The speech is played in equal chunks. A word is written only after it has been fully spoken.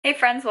Hey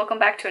friends, welcome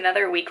back to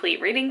another weekly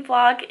reading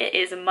vlog. It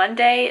is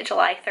Monday,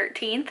 July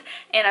 13th,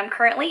 and I'm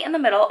currently in the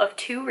middle of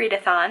two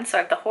readathons. So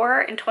I have the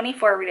Horror in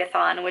 24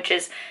 readathon, which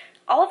is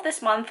all of this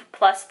month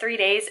plus 3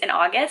 days in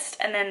August,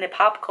 and then the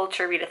Pop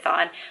Culture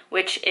readathon,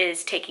 which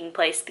is taking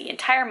place the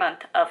entire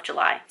month of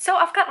July. So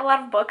I've got a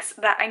lot of books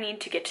that I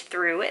need to get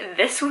through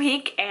this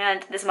week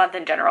and this month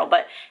in general,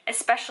 but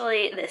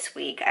especially this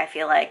week, I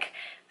feel like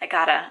I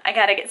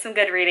gotta get some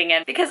good reading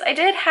in because I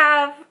did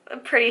have a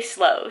pretty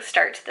slow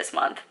start to this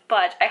month,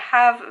 but I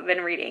have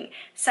been reading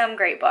some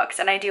great books,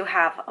 and I do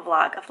have a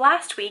vlog of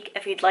last week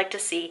if you'd like to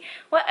see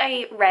what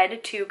I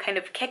read to kind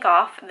of kick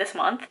off this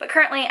month. But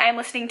currently I'm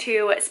listening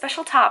to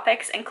Special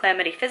Topics and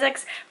Calamity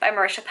Physics by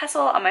Marisha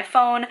Pessl on my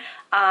phone.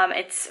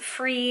 It's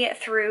free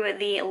through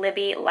the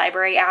Libby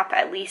library app,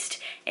 at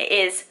least it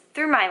is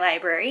through my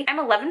library. I'm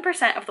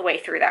 11% of the way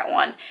through that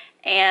one,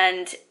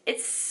 and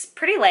it's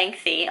pretty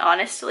lengthy,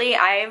 honestly.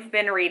 I've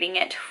been reading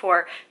it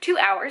for 2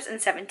 hours and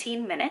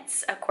 17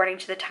 minutes, according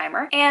to the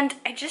timer, and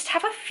I just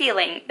have a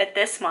feeling that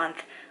this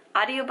month,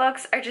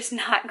 audiobooks are just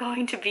not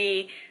going to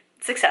be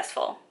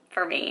successful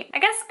for me. I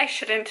guess I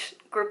shouldn't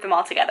group them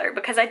all together,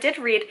 because I did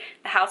read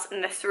The House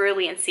in the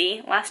Cerulean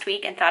Sea last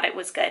week and thought it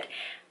was good.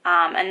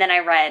 And then I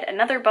read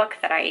another book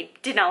that I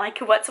did not like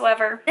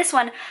whatsoever. This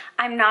one,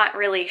 I'm not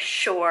really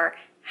sure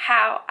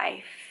how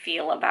I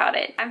feel about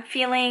it. I'm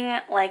feeling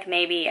like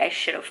maybe I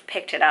should have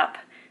picked it up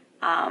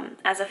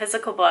as a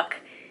physical book,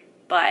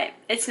 but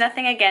it's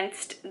nothing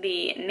against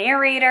the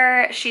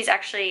narrator. She's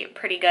actually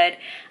pretty good.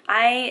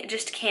 I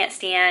just can't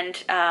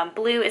stand,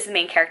 Blue is the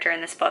main character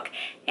in this book,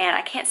 and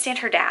I can't stand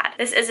her dad.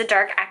 This is a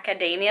dark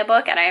academia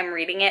book, and I am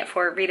reading it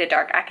for Read a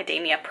Dark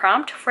Academia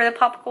prompt for the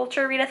Pop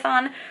Culture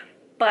Readathon,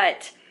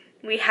 but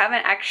we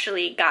haven't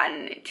actually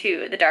gotten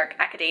to the dark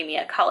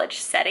academia college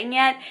setting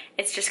yet.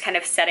 It's just kind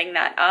of setting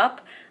that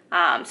up.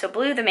 So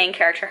Blue, the main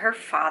character, her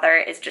father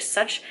is just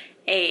such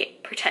a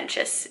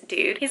pretentious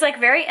dude. He's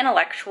like very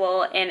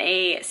intellectual in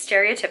a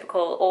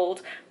stereotypical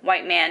old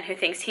white man who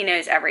thinks he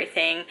knows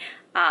everything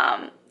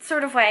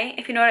sort of way,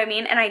 if you know what I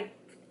mean. And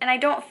I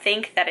don't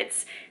think that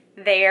it's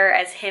there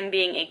as him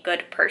being a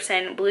good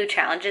person. Blue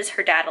challenges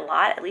her dad a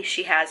lot, at least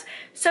she has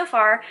so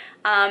far,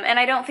 and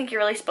I don't think you're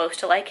really supposed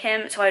to like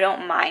him, so I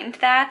don't mind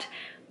that,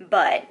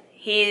 but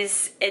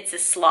it's a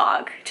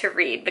slog to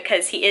read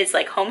because he is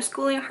like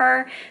homeschooling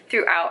her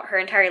throughout her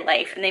entire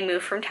life, and they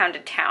move from town to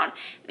town,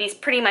 and he's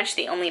pretty much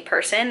the only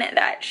person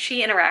that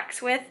she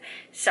interacts with.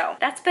 So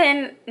that's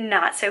been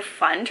not so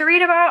fun to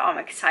read about. I'm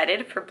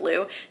excited for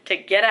Blue to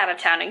get out of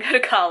town and go to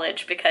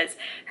college because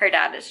her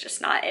dad is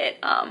just not it.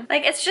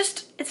 Like it's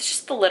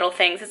just the little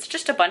things. It's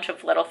just a bunch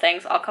of little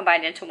things all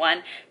combined into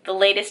one. The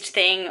latest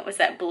thing was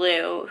that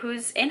Blue,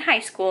 who's in high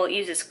school,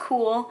 uses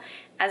cool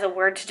as a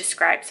word to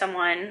describe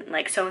someone,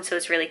 like so-and-so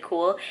is really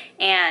cool,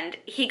 and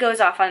he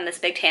goes off on this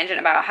big tangent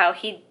about how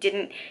he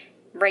didn't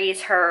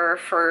raise her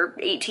for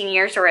 18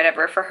 years or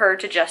whatever for her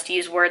to just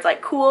use words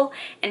like cool,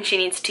 and she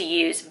needs to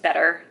use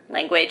better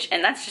language,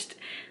 and that's just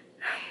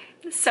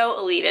so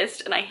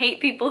elitist, and I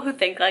hate people who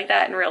think like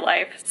that in real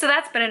life. So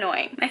that's been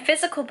annoying. My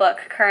physical book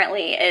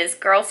currently is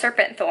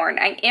Serpent Thorn.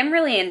 I am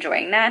really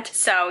enjoying that.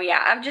 So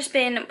yeah, I've just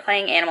been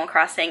playing Animal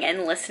Crossing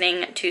and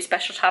listening to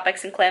Special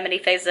Topics and Calamity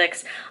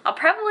Physics. I'll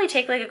probably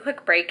take like a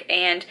quick break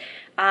and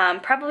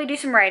probably do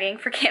some writing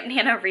for Camp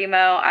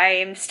NaNoWriMo.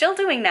 I'm still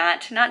doing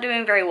that, not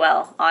doing very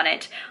well on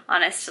it,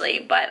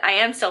 honestly, but I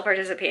am still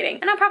participating,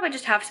 and I'll probably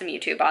just have some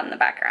YouTube on in the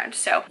background.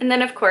 So, and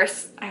then of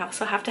course, I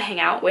also have to hang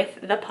out with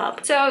the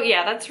pup. So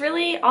yeah, that's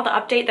really all the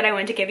update that I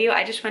wanted to give you.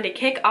 I just wanted to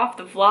kick off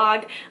the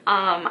vlog.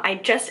 I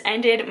just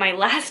ended my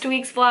last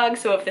week's vlog,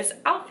 so if this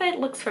outfit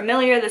looks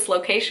familiar, this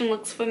location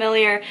looks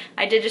familiar,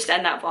 I did just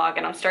end that vlog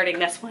and I'm starting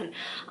this one.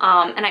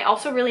 And I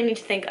also really need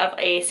to think of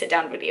a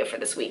sit-down video for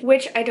this week,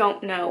 which I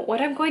don't know what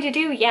I'm going to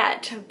do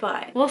yet,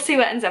 but we'll see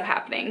what ends up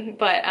happening.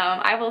 But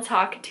I will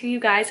talk to you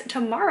guys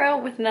tomorrow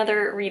with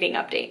another reading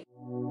update.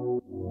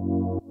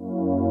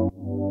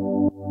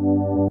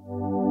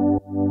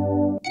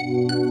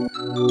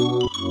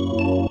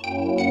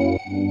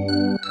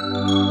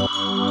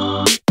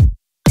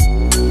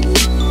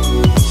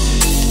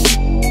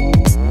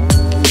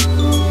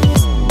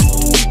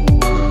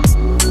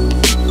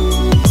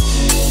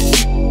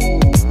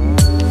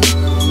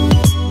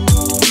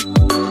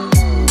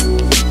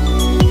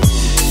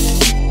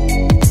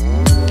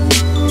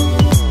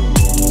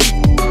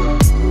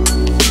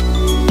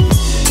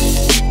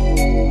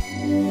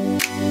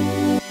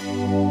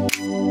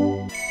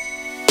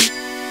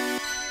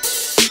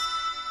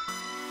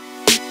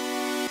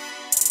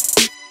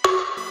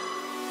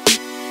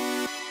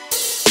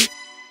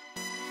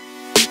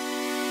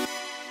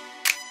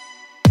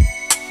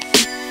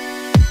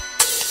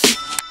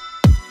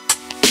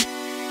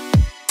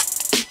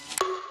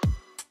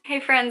 Hey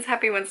friends,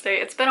 happy Wednesday.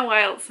 It's been a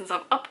while since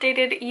I've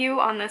updated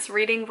you on this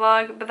reading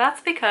vlog, but that's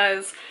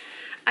because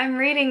I'm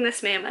reading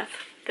this mammoth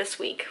this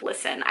week.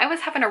 Listen, I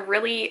was having a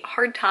really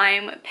hard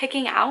time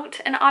picking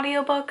out an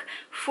audiobook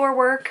for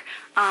work,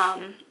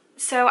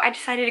 so I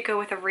decided to go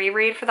with a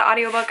reread for the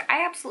audiobook.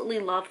 I absolutely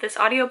love this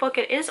audiobook.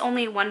 It is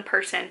only one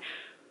person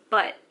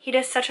but he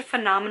does such a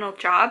phenomenal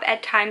job.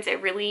 At times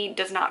it really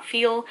does not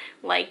feel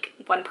like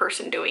one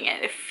person doing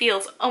it. It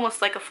feels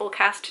almost like a full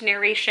cast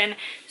narration.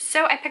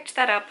 So I picked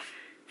that up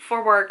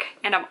for work,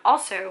 and I'm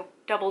also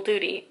double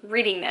duty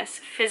reading this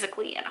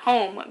physically at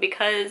home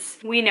because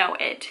we know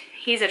it.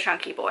 He's a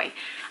chunky boy.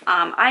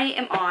 I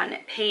am on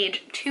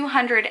page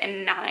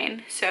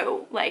 209,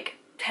 so like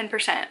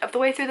 10% of the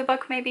way through the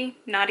book, maybe,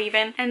 not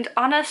even. And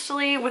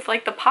honestly, with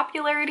like the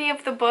popularity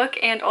of the book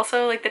and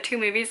also like the 2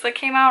 movies that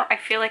came out, I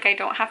feel like I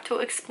don't have to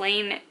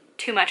explain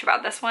too much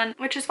about this one,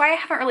 which is why I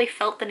haven't really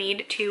felt the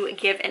need to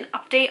give an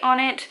update on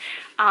it.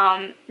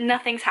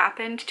 Nothing's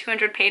happened.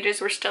 200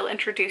 pages, we're still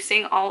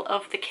introducing all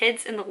of the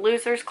kids in the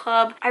Losers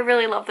Club. I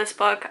really love this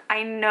book.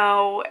 I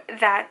know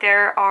that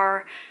there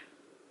are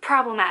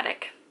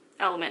problematic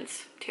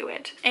elements to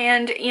it,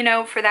 and you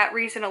know, for that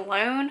reason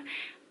alone,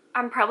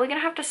 I'm probably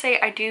gonna have to say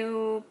I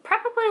do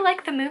probably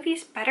like the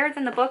movies better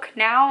than the book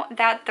now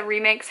that the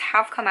remakes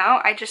have come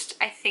out. I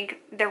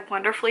think they're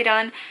wonderfully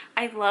done.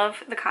 I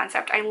love the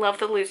concept. I love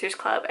the Losers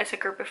Club as a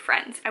group of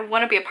friends. I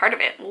want to be a part of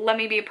it. Let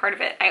me be a part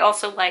of it. I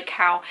also like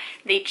how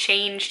they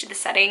changed the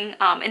setting.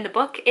 In the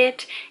book,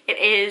 it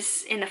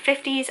is in the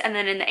 50s and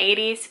then in the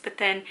 80s, but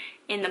then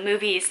in the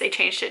movies they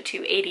changed it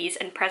to 80s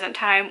and present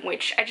time,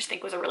 which I just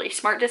think was a really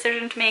smart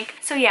decision to make.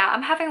 So yeah,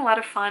 I'm having a lot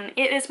of fun.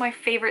 It is my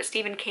favorite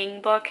Stephen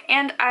King book,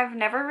 and I've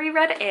never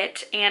reread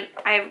it, and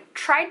I've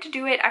tried to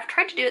do it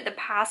the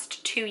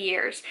past 2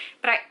 years,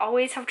 but I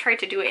always have tried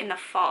to do it in the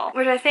fall,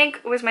 which I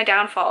think was my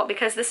downfall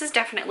because this is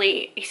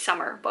definitely a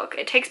summer book.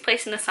 It takes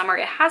place in the summer.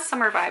 It has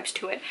summer vibes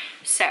to it.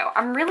 So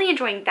I'm really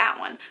enjoying that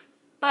one.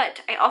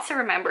 But I also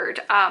remembered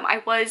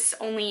I was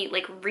only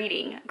like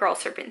reading Girl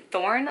Serpent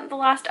Thorn, the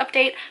last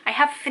update. I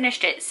have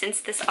finished it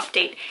since this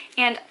update,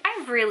 and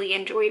I really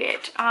enjoyed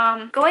it.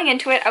 Going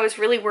into it, I was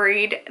really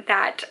worried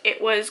that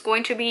it was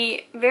going to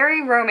be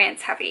very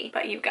romance heavy,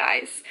 but you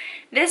guys,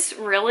 this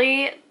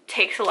really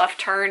takes a left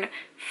turn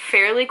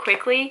fairly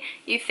quickly.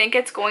 You think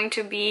it's going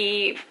to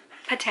be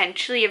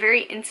potentially a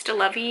very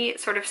insta-lovey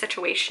sort of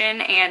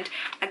situation and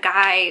a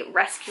guy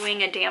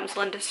rescuing a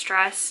damsel in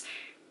distress.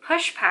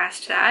 Push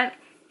past that,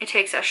 it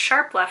takes a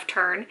sharp left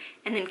turn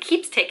and then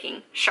keeps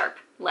taking sharp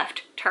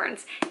left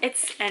turns.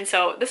 And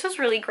so this was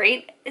really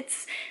great.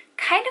 It's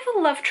kind of a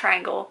love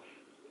triangle,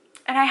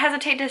 and I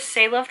hesitate to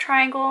say love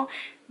triangle,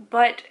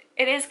 but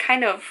it is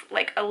kind of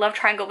like a love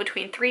triangle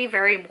between 3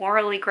 very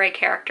morally gray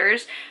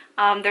characters.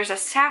 There's a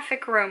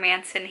sapphic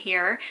romance in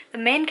here. The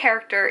main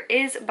character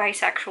is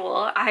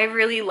bisexual. I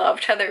really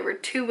loved how there were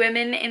 2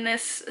 women in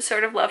this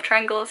sort of love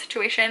triangle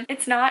situation.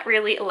 It's not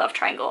really a love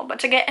triangle, but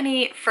to get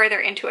any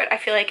further into it, I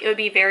feel like it would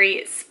be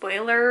very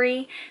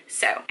spoilery.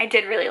 So I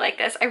did really like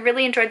this. I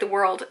really enjoyed the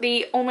world.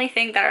 The only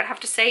thing that I would have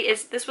to say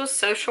is this was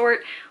so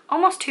short,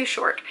 almost too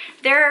short.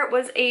 There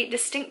was a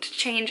distinct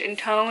change in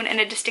tone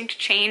and a distinct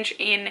change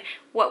in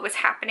what was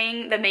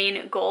happening, the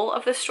main goal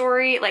of the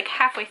story, like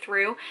halfway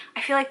through.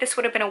 I feel like this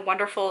would have been a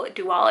wonderful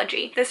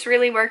duology. This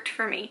really worked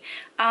for me.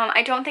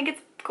 I don't think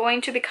it's going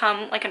to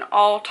become like an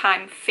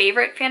all-time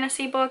favorite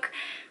fantasy book.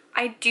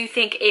 I do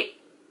think it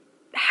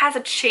has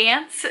a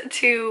chance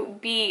to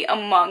be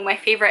among my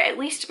favorite, at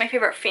least my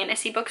favorite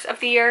fantasy books of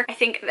the year. I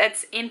think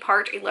that's in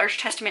part a large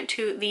testament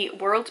to the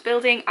world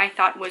building I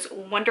thought was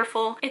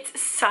wonderful.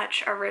 It's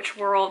such a rich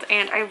world,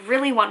 and I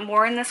really want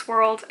more in this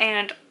world,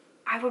 and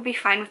I would be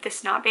fine with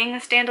this not being a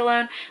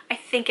standalone. I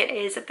think it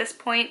is at this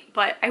point,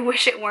 but I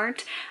wish it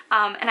weren't.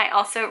 And I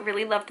also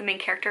really love the main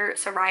character,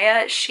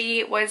 Soraya.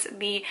 She was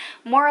the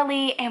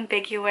morally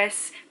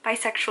ambiguous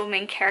bisexual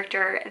main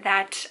character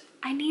that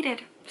I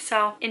needed.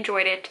 So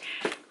enjoyed it.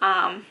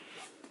 Am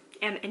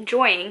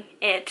enjoying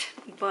it,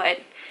 but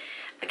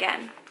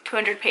again,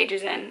 200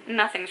 pages in,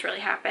 nothing's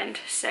really happened,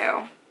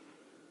 so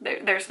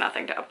there's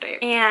nothing to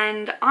update.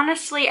 And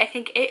honestly, I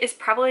think it is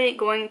probably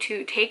going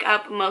to take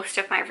up most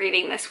of my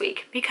reading this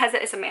week because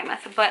it is a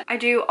mammoth, but I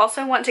do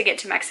also want to get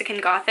to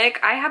Mexican Gothic.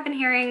 I have been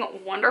hearing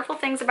wonderful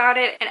things about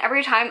it, and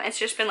every time it's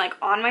just been like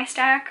on my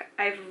stack.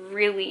 I've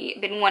really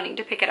been wanting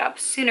to pick it up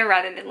sooner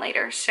rather than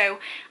later, so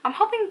I'm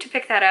hoping to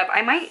pick that up.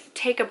 I might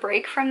take a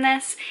break from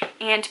this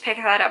and pick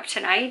that up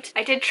tonight.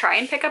 I did try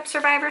and pick up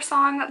Survivor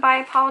Song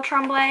by Paul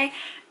Tremblay,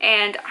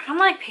 and I'm on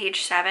like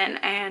page 7,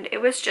 and it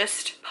was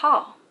just,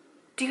 Paul,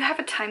 do you have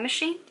a time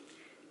machine?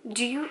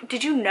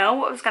 Did you know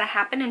what was going to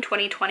happen in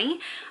 2020?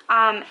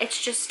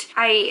 It's just,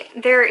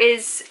 there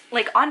is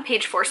like on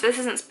page 4, so this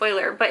isn't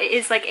spoiler, but it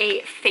is like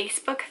a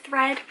Facebook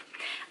thread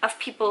of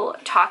people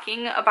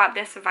talking about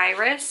this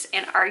virus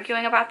and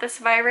arguing about this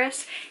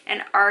virus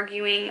and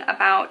arguing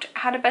about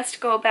how to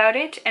best go about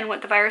it and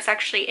what the virus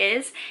actually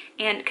is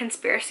and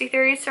conspiracy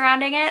theories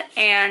surrounding it.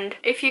 And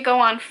if you go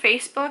on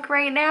Facebook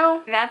right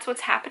now, that's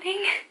what's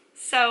happening.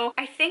 So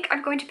I think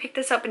I'm going to pick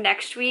this up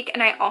next week,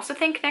 and I also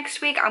think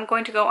next week I'm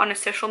going to go on a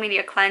social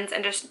media cleanse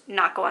and just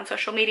not go on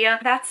social media.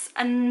 That's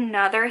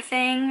another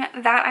thing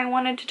that I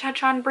wanted to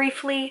touch on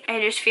briefly. I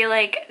just feel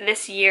like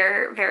this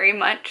year very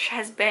much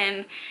has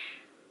been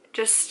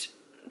just,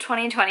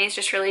 2020 has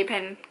just really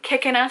been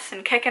kicking us,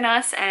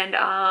 and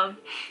I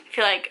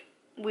feel like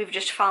we've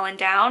just fallen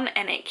down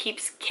and it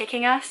keeps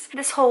kicking us.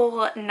 This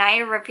whole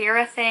Naya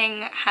Rivera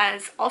thing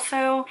has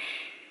also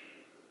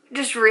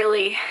just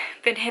really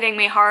been hitting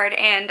me hard,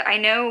 and I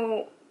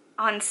know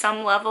on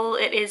some level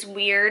it is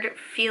weird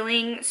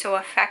feeling so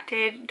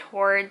affected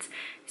towards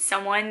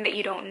someone that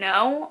you don't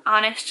know.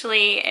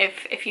 Honestly,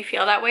 if you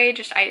feel that way,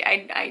 just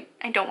I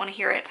don't want to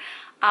hear it.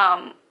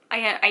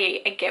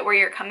 I get where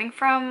you're coming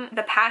from.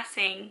 The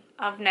passing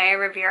of Naya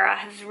Rivera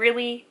has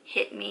really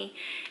hit me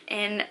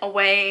in a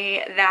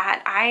way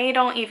that I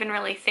don't even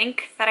really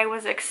think that I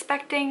was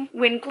expecting.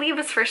 When Glee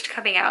was first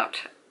coming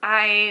out,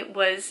 I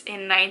was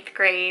in 9th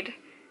grade.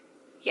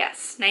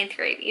 Yes, 9th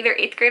grade, either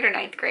 8th grade or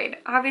 9th grade.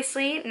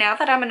 Obviously, now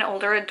that I'm an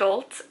older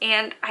adult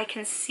and I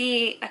can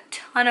see a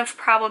ton of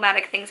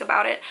problematic things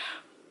about it,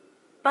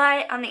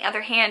 but on the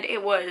other hand,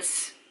 it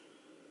was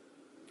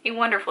a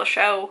wonderful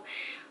show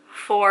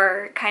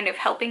for kind of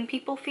helping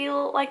people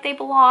feel like they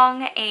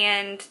belong,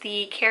 and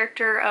the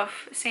character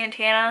of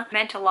Santana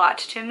meant a lot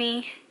to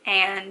me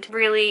and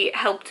really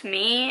helped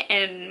me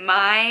in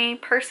my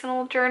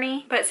personal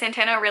journey. But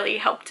Santana really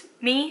helped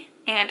me,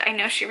 and I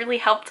know she really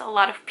helped a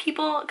lot of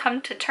people come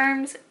to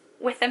terms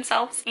with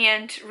themselves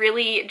and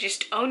really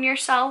just own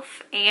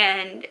yourself.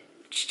 And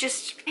it's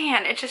just,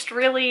 man, it just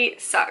really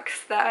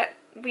sucks that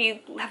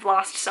we have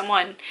lost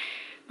someone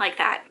like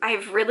that.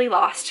 I've really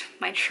lost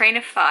my train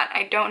of thought.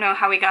 I don't know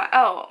how we got,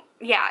 oh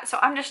yeah, so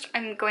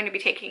I'm going to be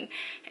taking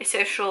a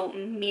social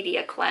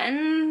media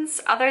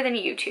cleanse other than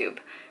YouTube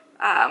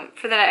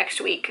for the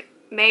next week,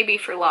 maybe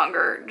for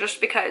longer,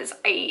 just because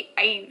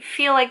I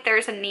feel like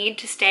there's a need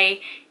to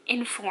stay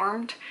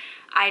informed.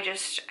 I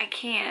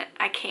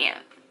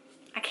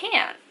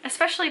can't,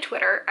 especially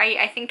Twitter.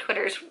 I think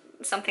Twitter's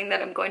something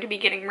that I'm going to be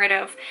getting rid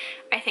of.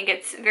 I think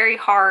it's very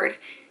hard.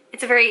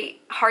 It's a very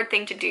hard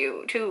thing to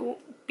do, to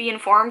be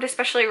informed,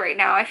 especially right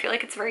now. I feel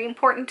like it's very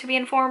important to be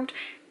informed,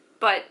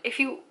 but if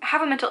you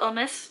have a mental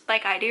illness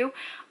like I do,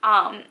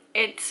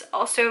 it's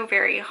also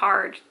very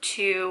hard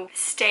to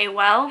stay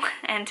well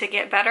and to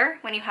get better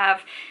when you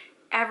have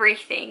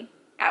everything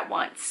at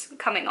once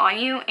coming on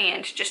you,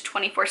 and just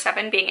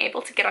 24/7 being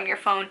able to get on your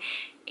phone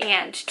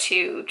and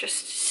to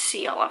just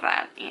see all of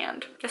that.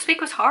 And this week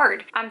was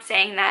hard. I'm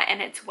saying that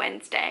and it's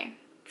Wednesday,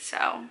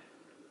 so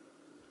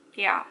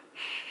yeah.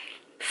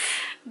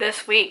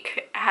 This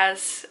week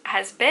has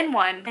been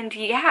one, and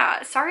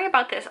yeah, sorry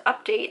about this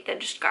update that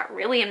just got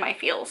really in my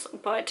feels,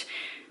 but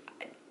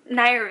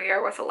Naya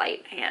Rivera was a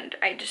light, and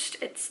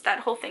it's that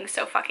whole thing's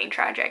so fucking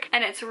tragic,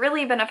 and it's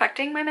really been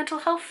affecting my mental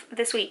health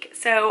this week,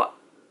 so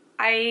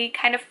I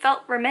kind of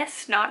felt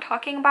remiss not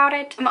talking about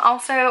it. I'm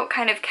also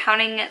kind of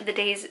counting the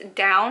days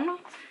down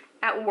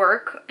at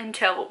work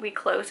until we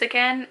close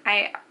again.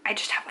 I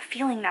just have a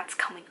feeling that's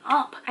coming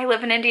up. I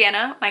live in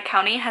Indiana. My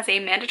county has a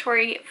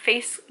mandatory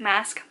face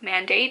mask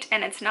mandate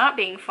and it's not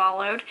being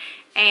followed.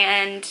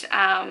 And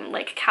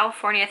like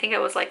California, I think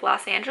it was like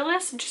Los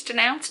Angeles, just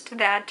announced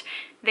that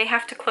they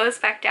have to close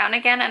back down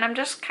again. And I'm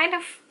just kind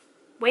of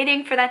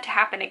waiting for that to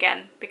happen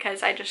again,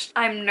 because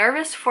I'm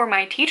nervous for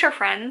my teacher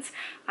friends.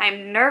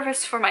 I'm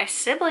nervous for my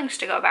siblings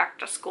to go back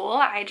to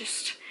school.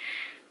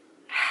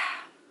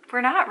 We're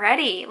not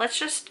ready.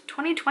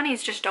 2020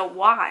 is just a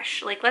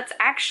wash. Like, let's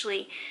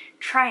actually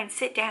try and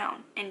sit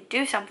down and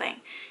do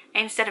something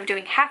instead of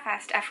doing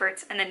half-assed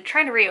efforts and then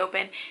trying to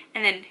reopen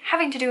and then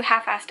having to do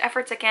half-assed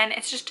efforts again.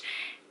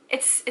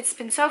 It's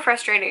been so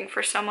frustrating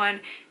for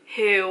someone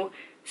who,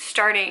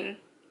 starting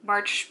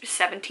March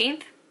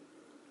 17th,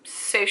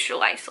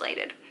 social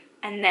isolated,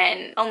 and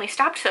then only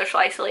stopped social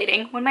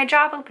isolating when my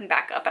job opened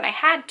back up and I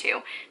had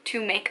to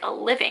make a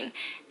living.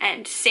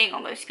 And seeing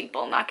all those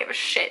people not give a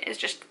shit is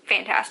just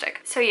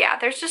fantastic. So yeah,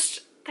 there's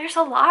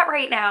a lot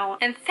right now,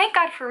 and thank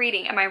God for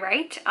reading, am I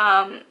right?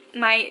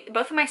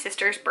 Both of my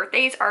sisters'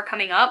 birthdays are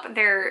coming up.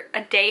 They're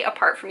a day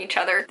apart from each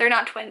other. They're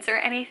not twins or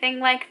anything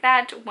like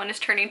that. One is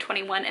turning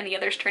 21 and the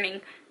other's turning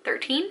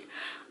 13.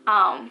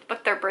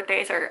 But their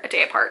birthdays are a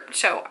day apart.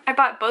 So I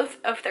bought both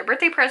of their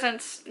birthday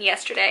presents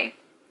yesterday,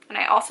 and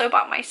I also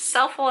bought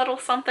myself a little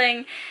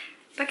something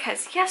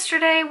because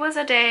yesterday was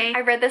a day.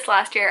 I read this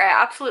last year.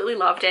 I absolutely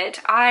loved it.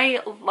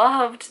 I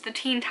loved the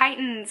Teen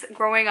Titans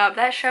growing up.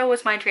 That show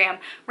was my jam.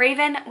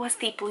 Raven was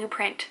the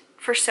blueprint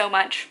for so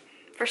much.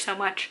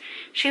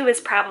 She was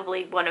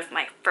probably one of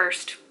my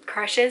first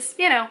crushes.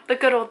 You know, the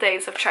good old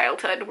days of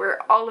childhood where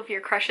all of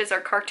your crushes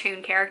are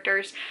cartoon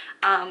characters.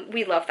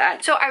 We love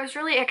that. So I was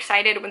really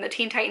excited when the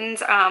Teen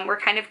Titans were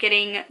kind of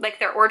getting like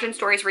their origin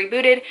stories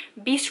rebooted.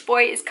 Beast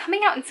Boy is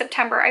coming out in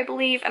September, I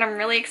believe, and I'm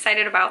really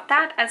excited about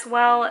that as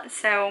well.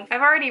 So I've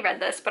already read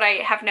this, but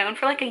I have known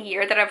for like a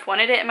year that I've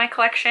wanted it in my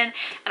collection,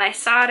 and I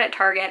saw it at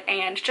Target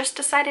and just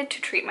decided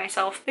to treat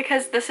myself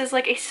because this is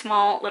like a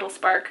small little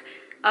spark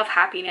of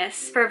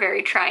happiness for a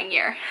very trying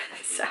year.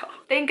 So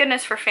thank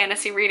goodness for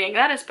fantasy reading.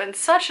 That has been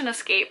such an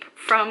escape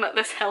from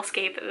this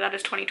hellscape that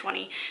is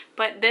 2020,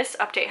 but this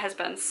update has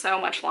been so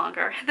much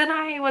longer than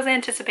I was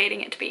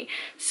anticipating it to be.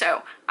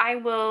 So I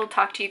will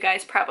talk to you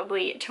guys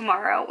probably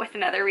tomorrow with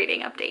another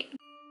reading update.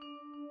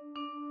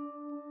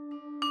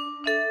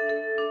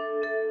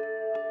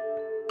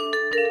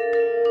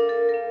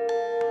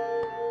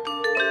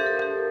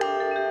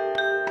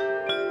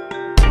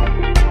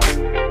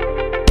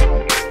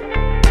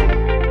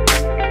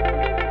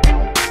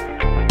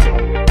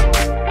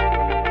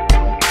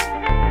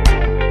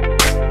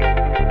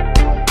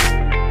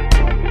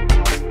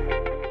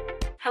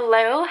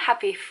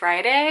 happy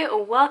Friday.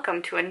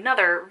 Welcome to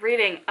another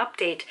reading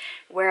update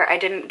where I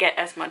didn't get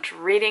as much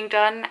reading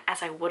done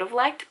as I would have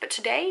liked, but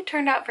today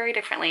turned out very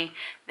differently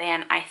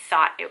than I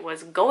thought it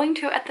was going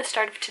to at the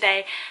start of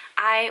today.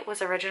 I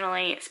was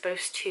originally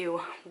supposed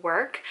to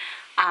work,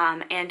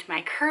 and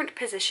my current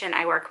position,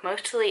 I work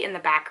mostly in the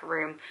back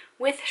room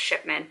with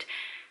shipment.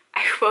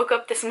 I woke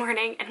up this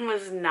morning and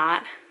was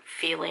not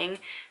feeling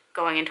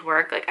going into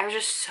work. Like, I was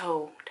just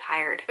so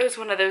tired. It was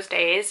one of those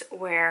days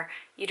where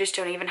you just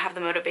don't even have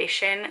the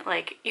motivation.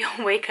 Like,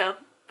 you'll wake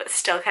up but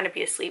still kind of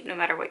be asleep no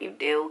matter what you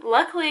do.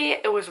 Luckily,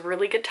 it was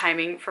really good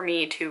timing for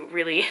me to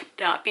really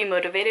not be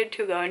motivated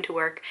to go into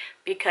work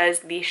because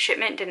the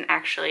shipment didn't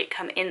actually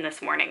come in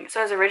this morning. So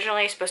I was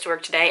originally supposed to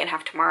work today and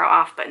have tomorrow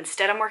off, but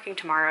instead I'm working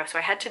tomorrow. So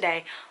I had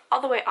today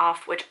all the way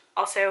off, which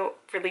also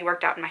really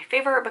worked out in my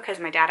favor because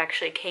my dad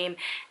actually came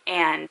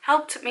and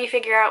helped me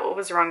figure out what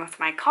was wrong with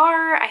my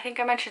car. I think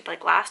I mentioned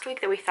like last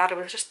week that we thought it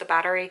was just the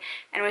battery,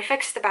 and we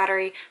fixed the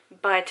battery,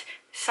 but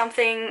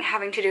something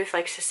having to do with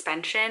like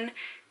suspension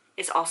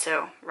is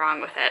also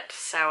wrong with it.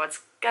 So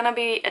it's gonna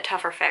be a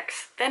tougher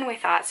fix than we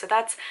thought. So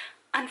that's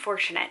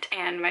unfortunate.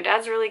 And my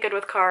dad's really good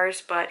with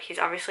cars, but he's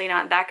obviously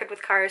not that good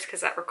with cars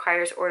because that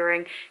requires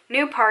ordering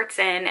new parts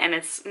in, and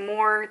it's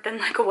more than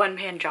like a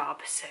one-man job.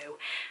 So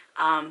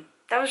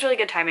that was really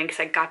good timing because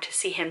I got to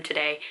see him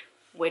today,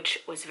 which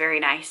was very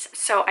nice.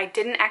 So I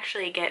didn't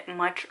actually get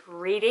much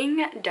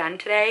reading done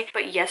today,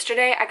 but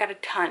yesterday I got a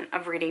ton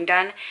of reading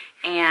done,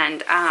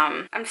 and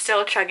I'm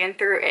still chugging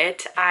through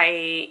it.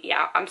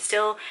 I'm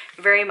still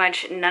very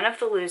much, none of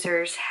the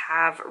losers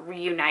have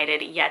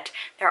reunited yet.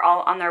 They're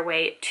all on their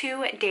way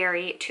to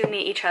Derry to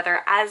meet each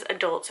other as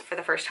adults for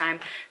the first time.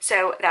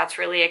 So that's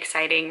really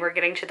exciting. We're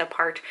getting to the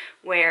part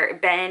where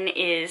Ben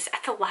is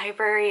at the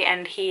library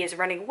and he is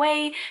running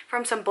away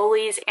from some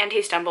bullies, and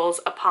he stumbles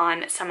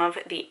upon some of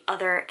the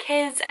other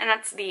kids, and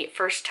that's the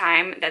first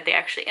time that they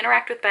actually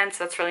interact with Ben,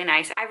 so that's really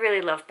nice. I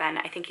really love Ben.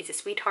 I think he's a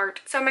sweetheart.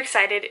 So I'm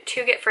excited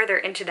to get further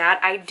into that.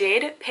 I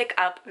did pick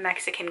up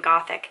Mexican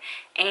Gothic,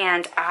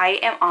 and I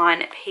am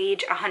on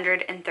page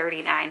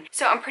 139.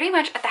 So I'm pretty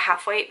much at the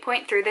halfway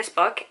point through this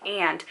book,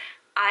 and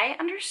I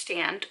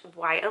understand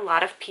why a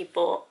lot of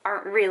people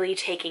aren't really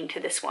taking to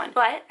this one,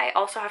 but I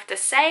also have to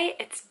say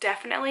it's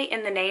definitely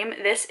in the name.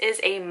 This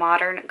is a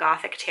modern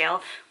Gothic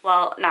tale.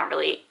 Well, not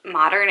really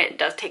modern. It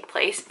does take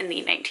place in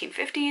the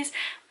 1950s,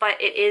 but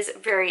it is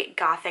very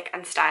Gothic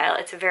in style.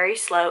 It's very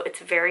slow. It's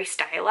very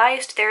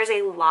stylized. There is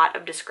a lot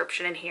of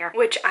description in here,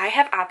 which I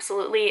have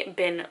absolutely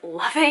been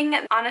loving.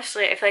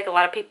 Honestly, I feel like a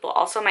lot of people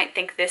also might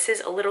think this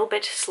is a little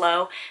bit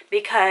slow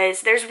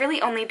because there's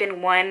really only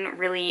been one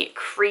really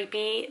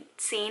creepy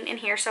scene in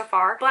here so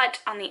far. But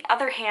on the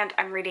other hand,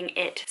 I'm reading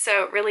it.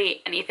 So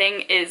really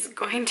anything is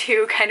going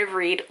to kind of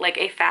read like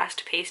a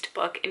fast-paced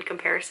book in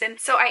comparison.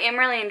 So I am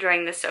really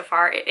enjoying this so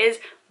far. It is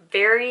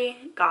very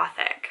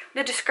Gothic.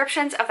 The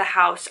descriptions of the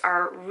house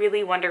are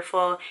really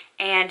wonderful,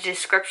 and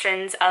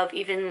descriptions of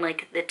even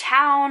like the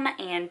town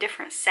and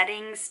different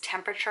settings,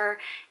 temperature.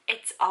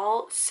 It's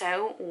all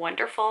so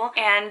wonderful.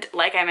 And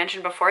like I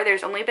mentioned before,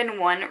 there's only been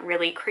one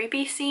really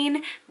creepy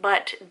scene,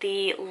 but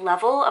the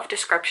level of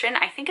description,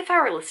 I think if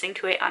I were listening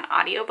to it on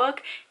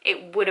audiobook,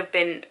 it would have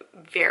been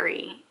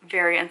very,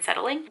 very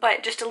unsettling.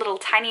 But just a little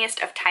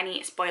tiniest of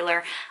tiny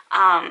spoiler,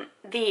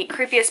 the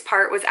creepiest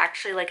part was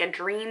actually like a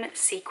dream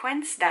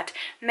sequence that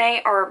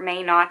may or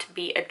may not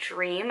be a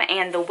dream,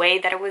 and the way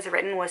that it was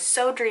written was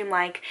so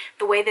dreamlike.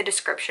 The way the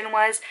description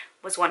was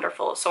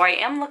wonderful. So I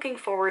am looking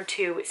forward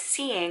to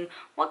seeing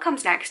what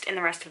comes next in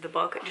the rest of the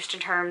book, just in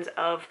terms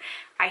of,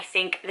 I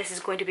think this is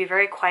going to be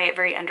very quiet,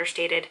 very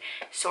understated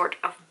sort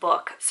of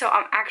book. So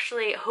I'm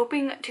actually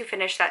hoping to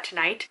finish that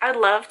tonight. I'd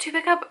love to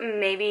pick up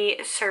maybe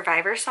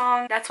Survivor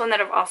Song. That's one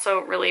that I've also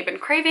really been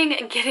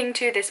craving getting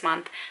to this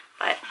month,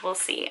 but we'll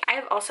see. I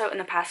have also in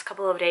the past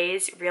couple of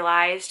days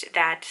realized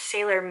that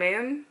Sailor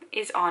Moon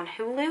is on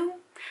Hulu.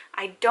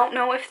 I don't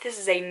know if this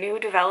is a new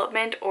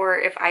development or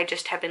if I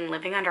just have been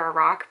living under a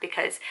rock,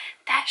 because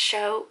that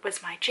show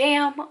was my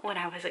jam when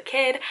I was a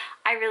kid.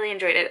 I really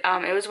enjoyed it.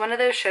 It was one of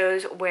those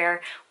shows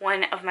where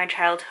one of my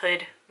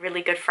childhood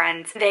really good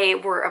friends, they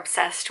were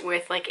obsessed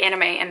with like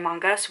anime and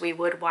manga, so we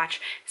would watch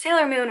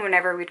Sailor Moon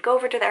whenever we'd go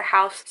over to their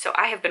house. So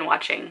I have been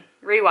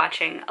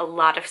rewatching a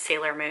lot of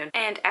Sailor Moon.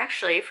 And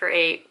actually, for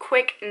a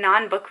quick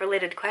non-book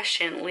related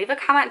question, leave a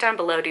comment down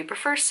below. Do you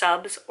prefer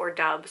subs or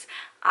dubs?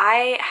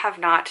 I have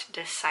not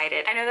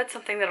decided. I know that's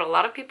something that a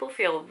lot of people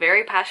feel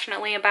very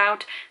passionately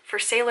about. For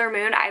Sailor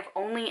Moon, I've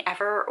only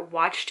ever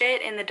watched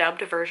it in the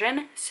dubbed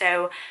version,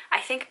 so I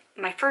think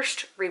my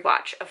first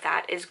rewatch of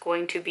that is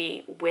going to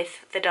be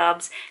with the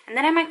dubs, and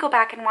then I might go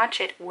back and watch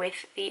it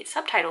with the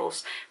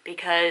subtitles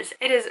because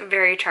it is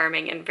very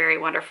charming and very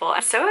wonderful.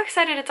 I'm so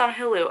excited it's on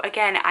Hulu.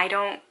 Again, I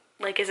don't,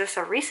 like, is this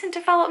a recent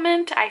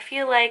development? I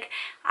feel like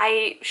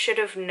I should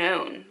have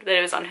known that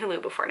it was on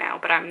Hulu before now,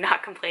 but I'm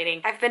not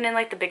complaining. I've been in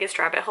like the biggest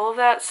rabbit hole of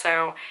that,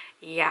 so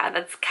yeah,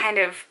 that's kind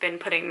of been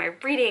putting my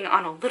reading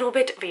on a little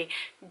bit of a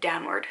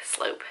downward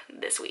slope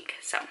this week.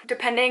 So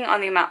depending on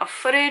the amount of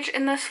footage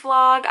in this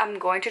vlog, I'm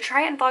going to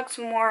try and vlog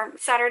some more.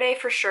 Saturday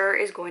for sure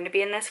is going to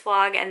be in this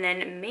vlog, and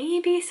then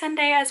maybe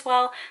Sunday as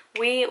well.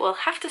 We will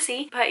have to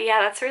see. But yeah,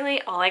 that's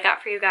really all I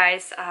got for you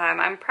guys.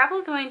 I'm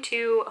probably going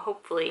to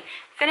hopefully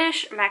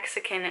finish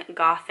Mexican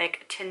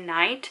Gothic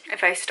tonight.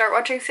 If I start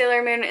watching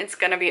Sailor Moon, it's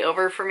gonna be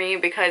over for me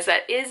because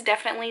that is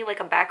definitely like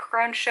a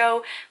background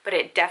show, but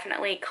it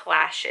definitely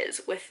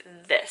clashes with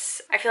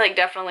this. I feel like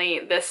definitely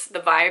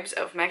the vibes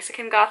of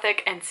Mexican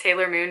Gothic and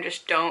Sailor Moon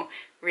just don't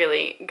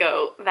really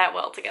go that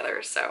well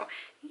together. So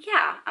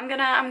yeah, I'm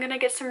gonna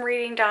get some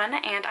reading done,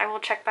 and I will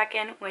check back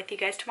in with you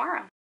guys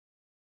tomorrow.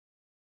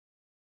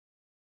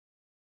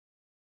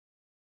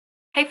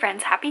 Hey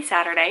friends, happy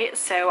Saturday.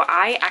 So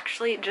I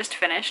actually just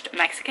finished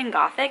Mexican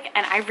Gothic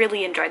and I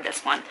really enjoyed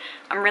this one.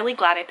 I'm really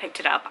glad I picked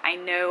it up. I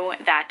know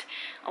that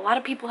a lot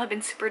of people have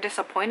been super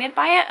disappointed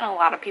by it and a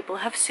lot of people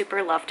have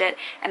super loved it,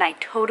 and I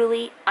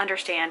totally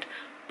understand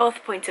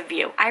both points of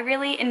view. I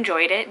really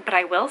enjoyed it, but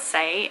I will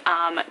say,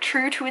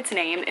 true to its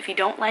name, if you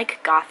don't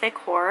like Gothic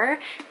horror,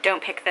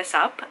 don't pick this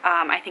up.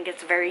 I think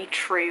it's very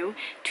true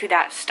to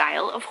that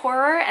style of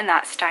horror and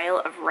that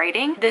style of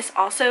writing. This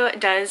also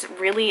does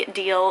really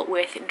deal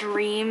with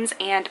dreams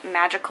and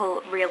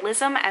magical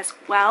realism as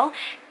well,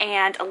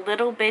 and a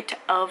little bit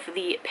of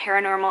the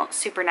paranormal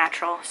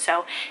supernatural.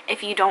 So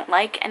if you don't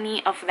like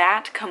any of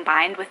that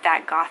combined with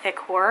that Gothic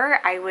horror,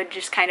 I would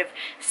just kind of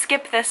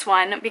skip this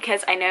one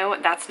because I know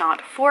that's not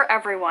for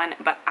everyone,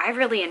 but I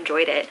really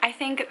enjoyed it. I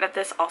think that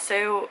this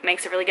also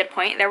makes a really good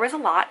point. There was a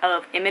lot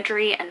of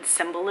imagery and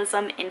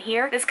symbolism in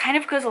here. This kind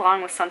of goes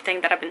along with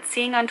something that I've been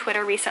seeing on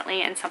Twitter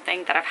recently and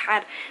something that I've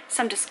had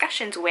some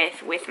discussions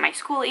with my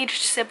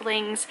school-aged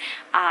siblings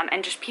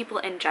and just people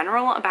in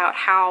general about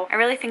how I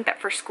really think that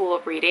for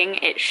school reading,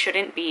 it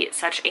shouldn't be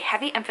such a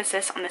heavy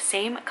emphasis on the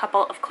same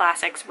couple of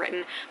classics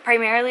written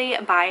primarily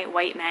by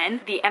white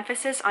men. The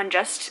emphasis on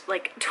just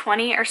like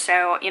 20 or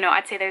so, you know,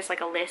 I'd say there's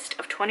like a list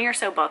of 20 or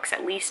so books,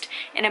 at least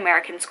in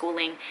American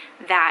schooling,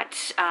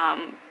 that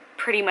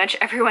pretty much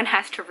everyone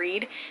has to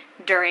read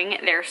during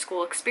their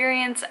school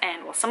experience,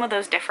 and while some of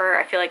those differ,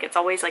 I feel like it's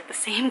always like the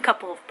same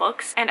couple of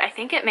books, and I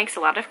think it makes a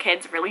lot of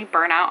kids really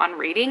burn out on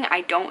reading.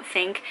 I don't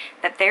think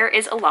that there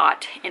is a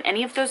lot in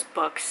any of those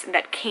books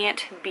that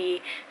can't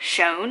be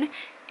shown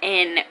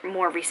in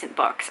more recent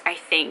books. I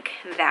think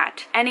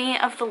that any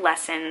of the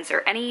lessons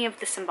or any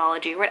of the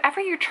symbology, whatever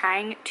you're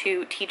trying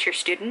to teach your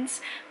students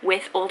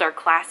with older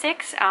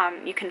classics,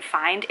 you can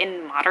find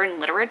in modern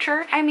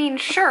literature. I mean,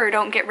 sure,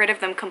 don't get rid of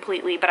them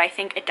completely, but I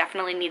think it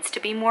definitely needs to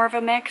be more of a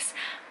mix.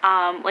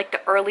 Like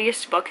the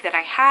earliest book that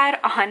I had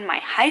on my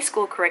high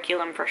school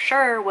curriculum for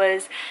sure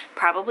was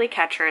probably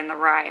Catcher in the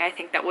Rye. I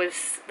think that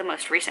was the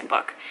most recent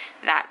book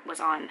that was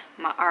on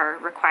our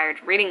required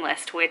reading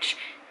list, which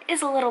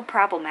is a little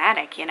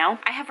problematic, you know?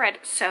 I have read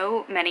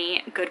so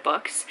many good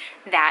books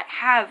that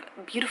have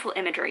beautiful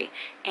imagery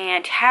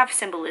and have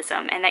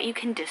symbolism and that you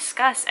can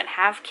discuss and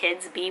have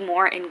kids be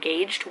more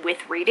engaged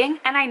with reading.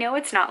 And I know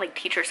it's not like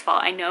teachers'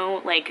 fault. I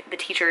know like the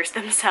teachers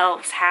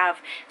themselves have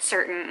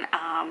certain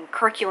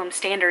curriculum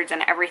standards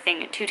and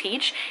everything to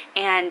teach.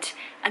 And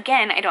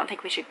again, I don't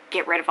think we should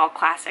get rid of all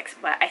classics,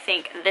 but I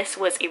think this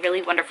was a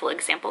really wonderful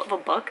example of a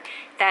book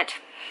that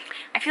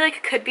I feel like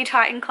it could be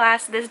taught in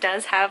class. This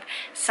does have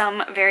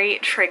some very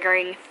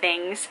triggering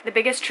things. The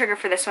biggest trigger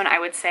for this one, I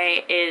would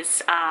say,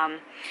 is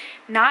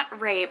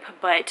not rape,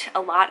 but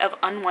a lot of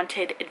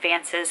unwanted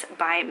advances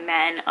by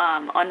men,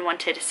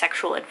 unwanted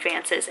sexual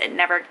advances. It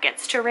never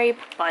gets to rape,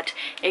 but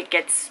it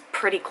gets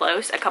pretty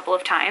close a couple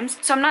of times.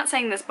 So I'm not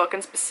saying this book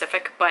in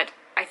specific, but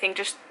I think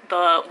just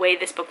the way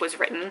this book was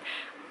written,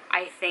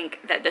 I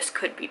think that this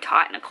could be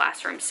taught in a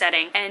classroom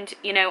setting. And,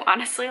 you know,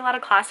 honestly, a lot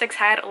of classics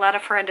had a lot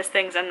of horrendous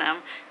things in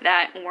them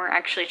that weren't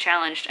actually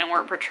challenged and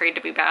weren't portrayed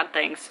to be bad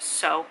things.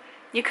 So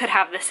you could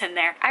have this in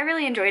there. I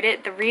really enjoyed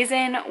it. The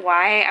reason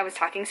why I was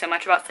talking so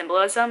much about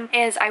symbolism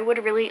is I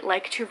would really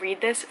like to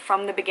read this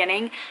from the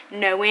beginning,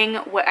 knowing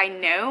what I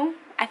know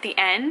at the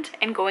end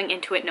and going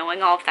into it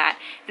knowing all of that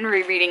and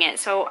rereading it.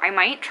 So I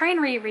might try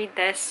and reread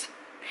this.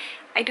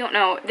 I don't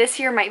know, this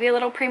year might be a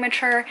little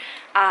premature.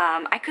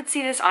 I could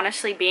see this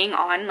honestly being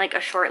on like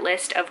a short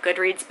list of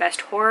Goodreads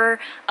best horror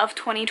of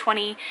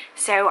 2020,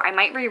 so I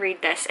might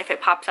reread this if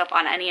it pops up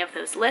on any of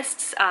those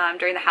lists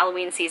during the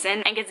Halloween season.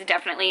 I think it's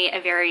definitely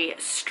a very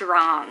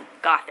strong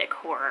Gothic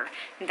horror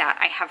that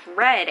I have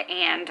read,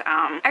 and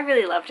I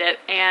really loved it.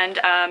 And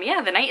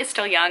yeah, the night is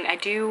still young. I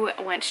do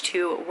want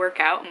to work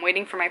out. I'm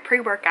waiting for my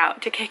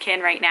pre-workout to kick in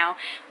right now,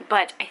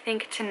 but I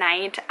think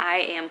tonight I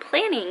am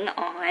planning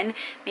on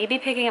maybe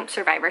picking up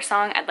Survivor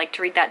Song. I'd like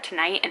to read that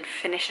tonight and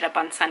finish it up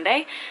on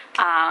Sunday,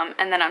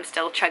 and then I'm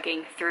still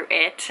chugging through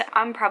it.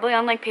 I'm probably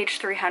on like page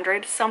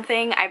 300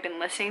 something. I've been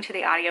listening to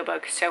the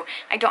audiobook, so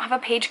I don't have a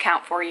page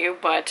count for you,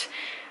 but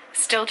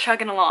still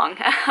chugging along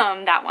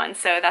that one,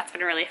 so that's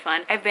been really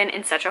fun. I've been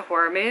in such a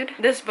horror mood.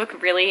 This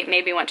book really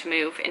made me want to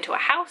move into a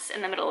house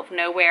in the middle of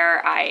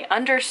nowhere. I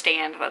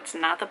understand that's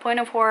not the point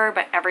of horror,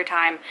 but every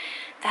time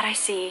that I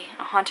see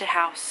a haunted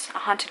house, a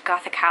haunted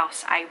Gothic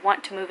house, I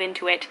want to move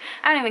into it.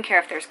 I don't even care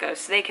if there's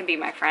ghosts, they can be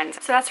my friends.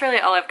 So that's really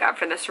all I've got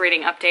for this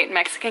reading update.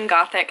 Mexican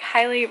Gothic,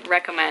 highly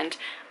recommend.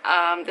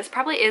 This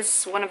probably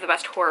is one of the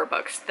best horror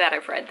books that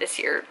I've read this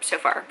year so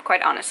far,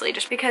 quite honestly,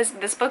 just because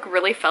this book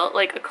really felt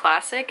like a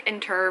classic in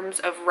terms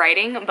of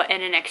writing, but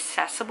in an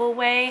accessible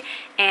way,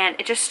 and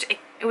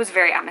it was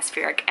very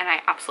atmospheric, and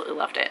I absolutely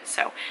loved it.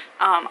 So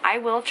I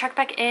will check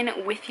back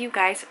in with you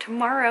guys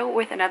tomorrow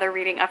with another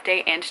reading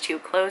update and to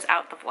close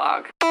out the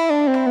vlog.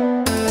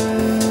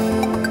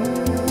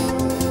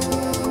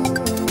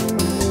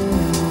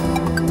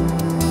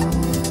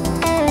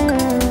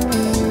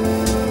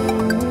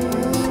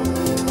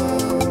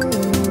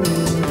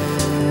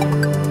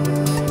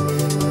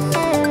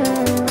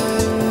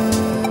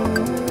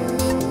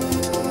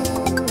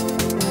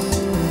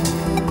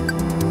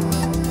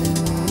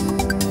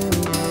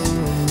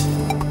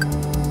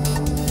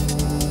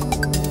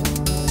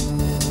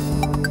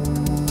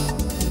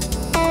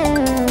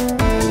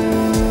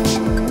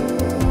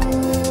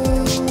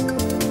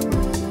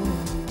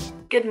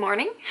 Good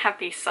morning,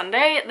 happy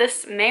Sunday.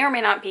 This may or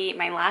may not be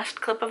my last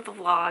clip of the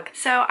vlog,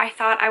 so I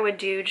thought I would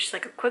do just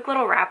like a quick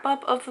little wrap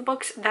up of the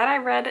books that I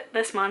read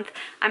this month.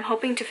 I'm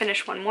hoping to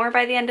finish one more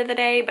by the end of the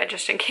day, but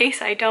just in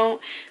case I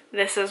don't,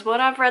 this is what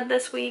I've read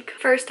this week.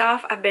 First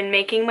off, I've been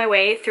making my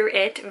way through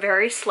it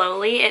very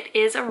slowly. It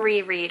is a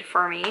reread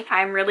for me.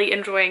 I'm really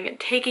enjoying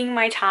taking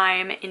my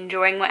time,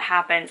 enjoying what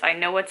happens. I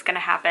know what's gonna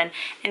happen,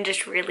 and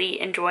just really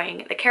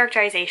enjoying the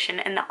characterization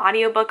and the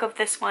audiobook of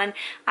this one.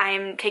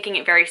 I'm taking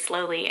it very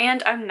slowly,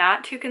 and I'm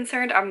not too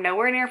concerned. I'm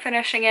nowhere near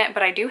finishing it,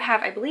 but I do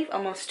have, I believe,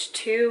 almost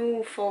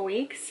 2 full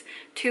weeks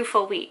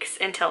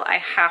until I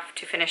have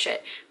to finish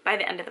it by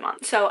the end of the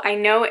month. So I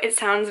know it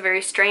sounds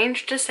very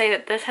strange to say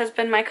that this has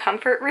been my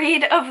comfort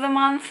read of the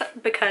month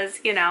because,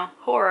 you know,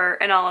 horror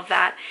and all of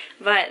that,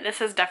 but this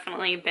has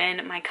definitely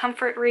been my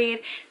comfort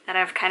read that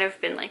I've kind of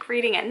been like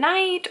reading at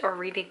night or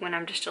reading when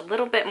I'm just a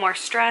little bit more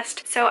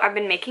stressed. So I've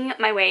been making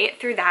my way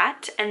through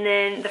that, and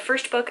then the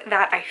first book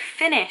that I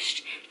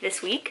finished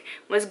this week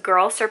was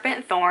Girl,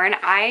 Serpent, Thorn.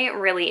 I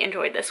really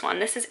enjoyed this one.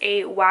 This is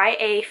a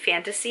YA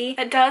fantasy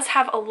that does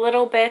have a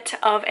little bit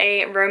of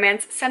a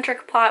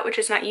romance-centric plot, which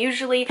is not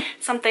usually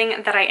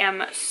something that I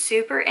am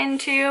super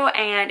into,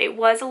 and it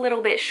was a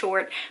little bit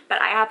short,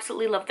 but I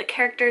absolutely love the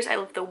characters, I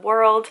love the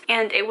world,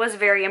 and it was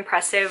very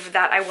impressive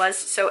that I was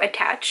so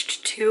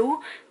attached to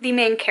the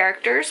main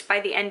characters by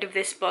the end of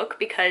this book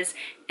because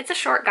it's a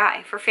short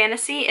guy. For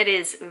fantasy, it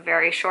is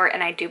very short,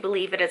 and I do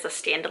believe it is a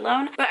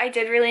standalone, but I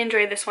did really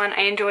enjoy this one.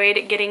 I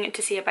enjoyed getting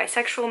to see a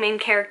bisexual main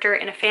character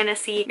in a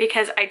fantasy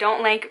because I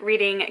don't like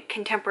reading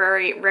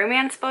contemporary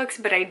romance books,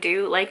 but I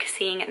do like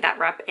seeing that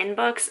rep in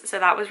books, so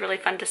that was really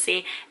fun to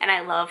see, and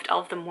I loved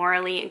all of the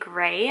morally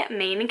gray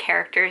main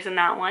characters in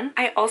that one.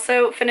 I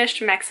also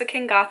finished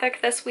Mexican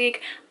Gothic this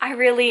week. I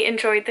really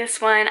enjoyed this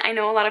one. I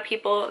know a lot of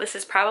people, this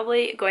is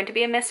probably going to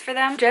be a miss for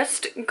them.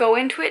 Just go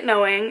into it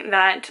knowing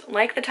that,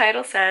 like the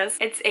title says,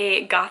 it's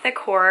a Gothic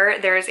horror.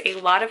 There's a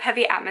lot of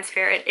heavy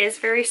atmosphere. It is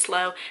very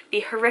slow. The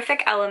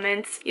horrific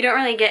elements, you don't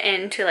really get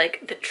into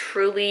like the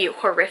truly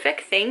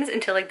horrific things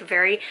until like the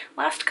very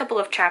last couple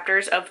of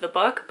chapters of the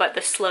book, but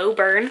the slow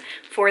burn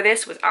for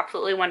this was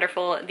absolutely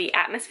wonderful. The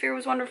atmosphere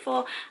was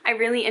wonderful. I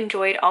really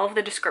enjoyed all of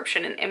the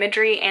description and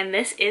imagery, and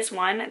this is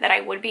one that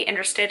I would be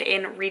interested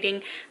in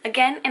reading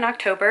again in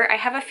October. I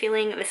have a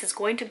feeling this is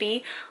going to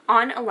be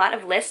on a lot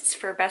of lists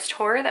for best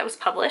horror that was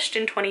published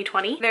in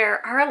 2020.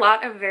 There are a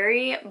lot of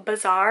very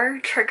bizarre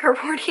trigger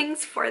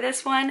warnings for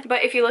this one,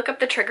 but if you look up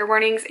the trigger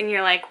warnings and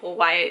you're like, well,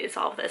 why is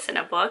all of this in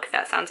a book?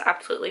 That sounds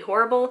absolutely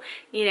horrible.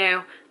 You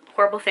know,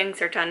 horrible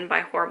things are done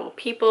by horrible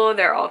people.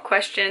 They're all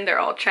questioned, they're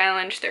all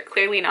challenged, they're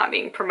clearly not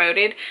being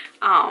promoted.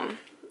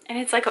 And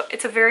it's like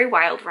it's a very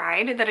wild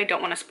ride that I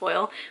don't want to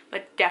spoil,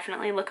 but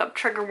definitely look up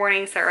trigger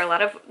warnings. There are a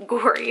lot of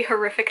gory,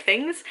 horrific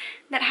things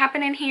that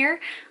happen in here.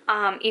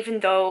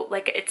 Even though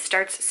like it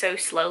starts so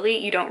slowly,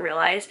 you don't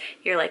realize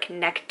you're like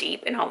neck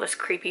deep in all this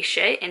creepy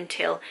shit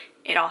until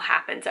it all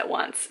happens at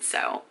once.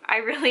 So I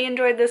really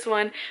enjoyed this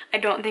one. I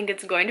don't think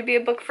it's going to be a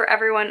book for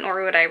everyone,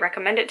 nor would I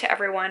recommend it to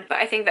everyone, but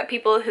I think that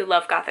people who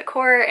love Gothic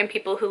horror and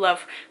people who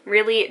love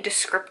really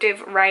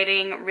descriptive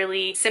writing,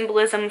 really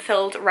symbolism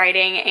filled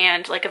writing,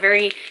 and like a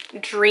very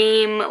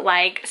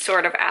dream-like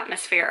sort of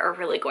atmosphere are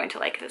really going to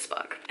like this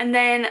book. And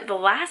then the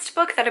last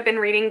book that I've been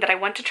reading that I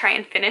want to try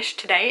and finish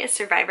today is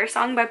Survivor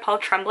Song by Paul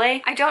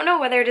Tremblay. I don't know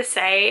whether to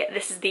say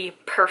this is the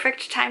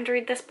perfect time to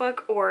read this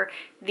book or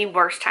the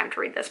worst time to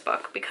read this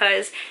book,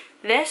 because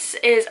this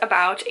is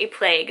about a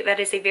plague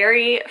that is a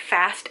very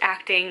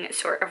fast-acting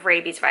sort of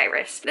rabies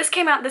virus. This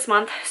came out this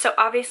month, so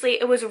obviously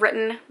it was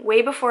written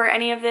way before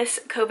any of this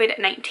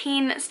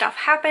COVID-19 stuff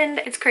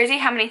happened. It's crazy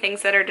how many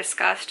things that are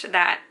discussed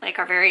that like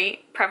are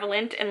very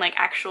prevalent in like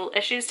actual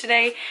issues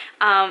today.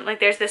 Like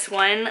there's this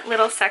one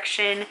little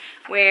section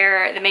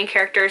where the main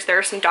characters, there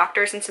are some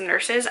doctors and some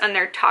nurses, and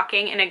they're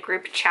talking in a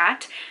group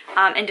chat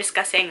and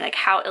discussing like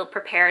how ill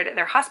prepared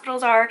their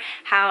hospitals are,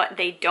 how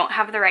they don't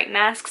have the right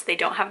masks, they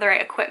don't have the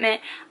right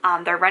equipment,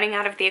 they're running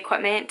out of the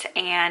equipment,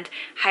 and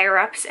higher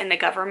ups in the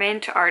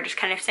government are just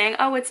kind of saying,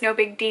 oh, it's no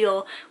big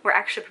deal, we're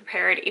actually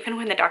prepared, even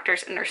when the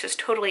doctors and nurses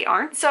totally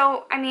aren't.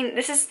 So I mean,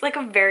 this is like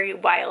a very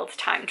wild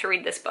time to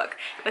read this book,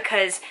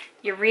 because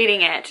you're reading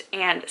it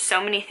and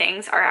so many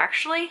things are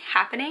actually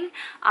happening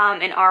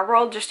in our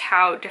world, just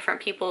how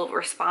different people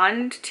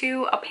respond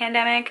to a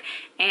pandemic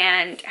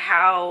and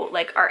how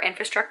like our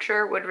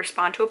infrastructure would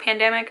respond to a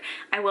pandemic.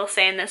 I will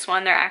say in this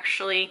one, they're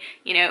actually,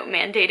 you know,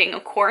 mandating a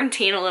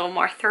quarantine a little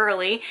more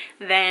thoroughly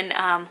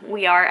than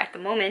we are at the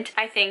moment.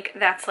 I think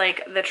that's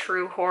like the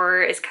true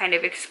horror, is kind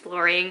of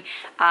exploring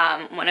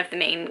one of the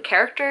main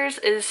characters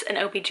is an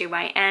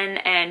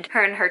OBGYN, and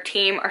her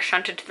team are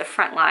shunted to the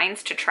front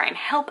lines to try and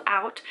help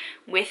out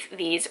with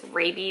these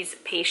rabies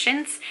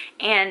patients,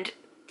 and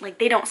like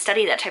they don't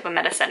study that type of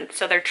medicine,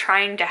 so they're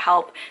trying to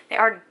help. They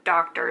are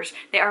doctors,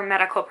 they are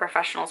medical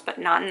professionals, but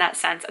not in that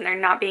sense, and they're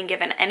not being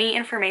given any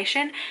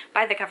information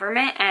by the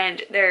government,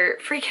 and they're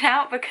freaking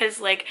out because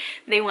like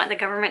they want the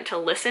government to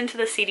listen to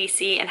the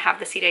CDC and have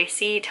the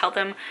CDC tell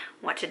them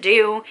what to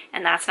do,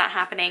 and that's not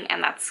happening,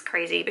 and that's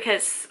crazy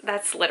because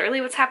that's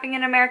literally what's happening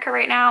in America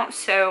right now.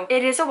 So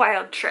it is a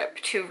wild trip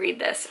to read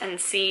this and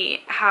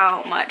see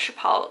how much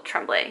Paul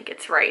Tremblay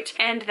gets right.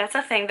 And that's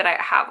a thing that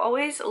I have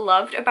always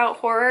loved about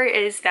horror,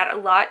 is that a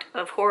lot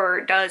of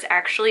horror does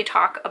actually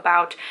talk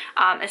about,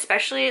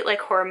 especially like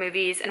horror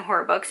movies and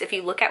horror books, if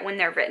you look at when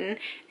they're written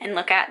and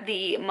look at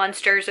the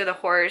monsters or the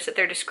horrors that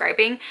they're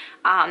describing,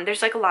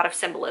 there's like a lot of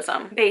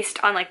symbolism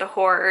based on like the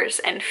horrors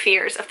and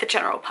fears of the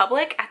general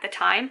public at the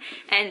time.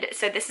 And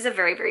so this is a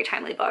very, very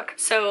timely book.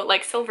 So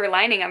like silver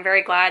lining, I'm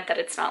very glad that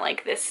it's not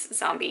like this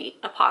zombie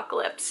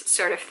apocalypse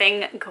sort of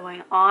thing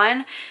going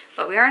on,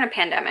 but we are in a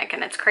pandemic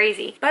and it's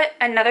crazy. But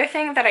another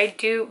thing that I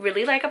do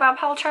really like about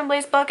Paul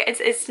Tremblay's book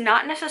is it's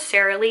not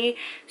necessarily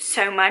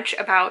so much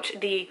about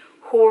the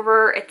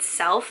horror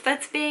itself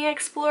that's being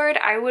explored.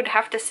 I would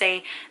have to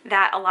say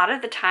that a lot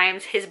of the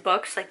times his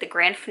books, like the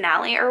grand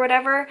finale or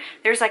whatever,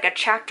 there's like a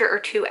chapter or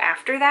two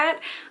after that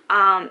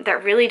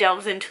that really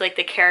delves into like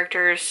the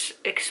characters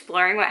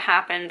exploring what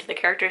happened, the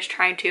characters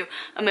trying to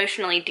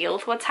emotionally deal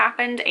with what's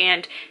happened,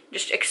 and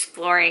just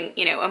exploring,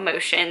 you know,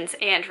 emotions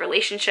and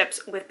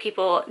relationships with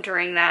people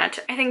during that.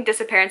 I think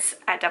Disappearance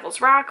at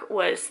Devil's Rock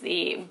was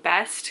the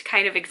best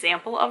kind of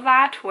example of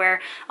that,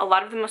 where a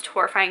lot of the most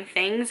horrifying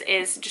things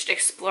is just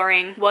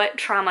exploring what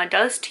trauma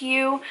does to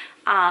you,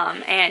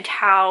 and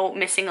how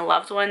missing a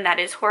loved one, that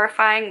is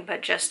horrifying,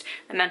 but just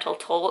the mental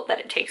toll that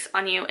it takes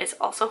on you is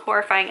also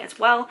horrifying as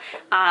well.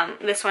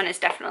 This one is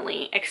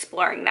definitely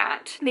exploring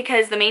that,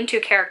 because the main two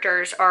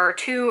characters are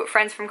two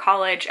friends from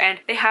college, and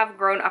they have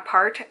grown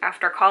apart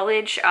after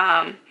college,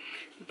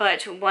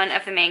 but one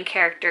of the main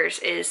characters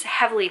is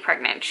heavily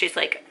pregnant. She's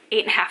like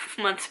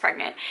 8.5 months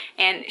pregnant,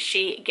 and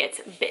she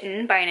gets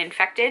bitten by an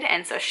infected,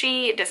 and so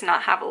she does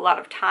not have a lot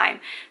of time.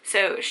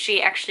 So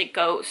she actually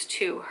goes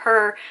to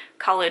her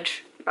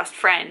college best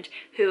friend,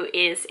 who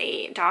is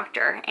a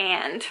doctor,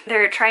 and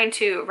they're trying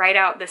to write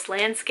out this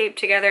landscape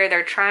together.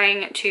 They're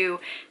trying to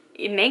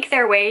make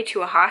their way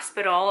to a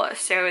hospital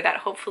so that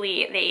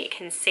hopefully they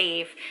can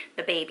save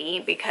the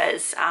baby,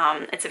 because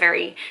it's a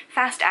very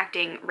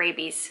fast-acting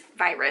rabies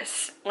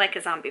virus, like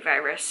a zombie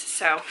virus.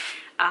 So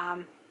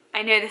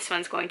I know this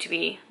one's going to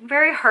be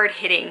very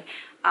hard-hitting,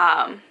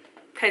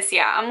 because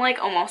yeah, I'm like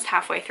almost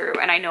halfway through,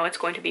 and I know it's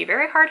going to be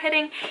very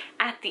hard-hitting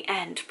at the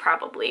end,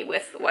 probably,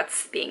 with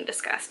what's being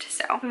discussed.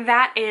 So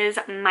that is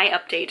my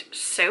update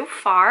so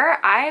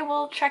far. I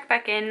will check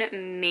back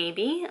in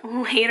maybe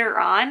later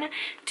on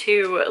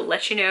to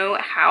let you know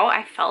how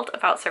I felt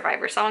about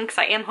Survivor Song, because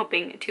I am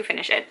hoping to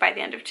finish it by the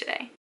end of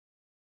today.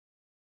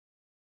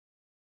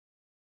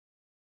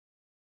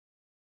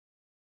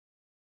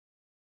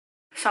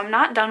 So I'm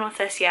not done with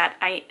this yet.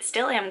 I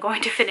still am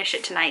going to finish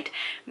it tonight,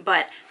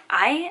 but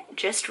I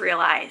just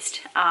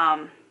realized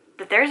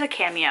that there's a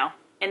cameo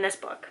in this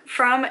book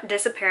from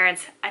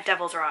Disappearance at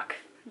Devil's Rock.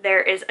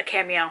 There is a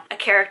cameo, a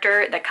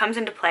character that comes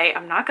into play.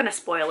 I'm not going to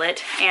spoil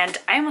it, and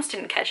I almost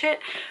didn't catch it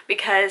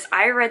because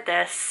I read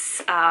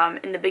this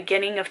in the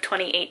beginning of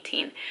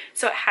 2018,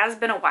 so it has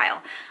been a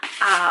while.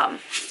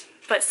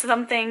 But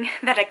something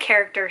that a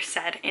character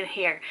said in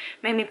here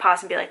made me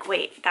pause and be like,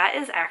 wait, that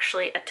is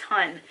actually a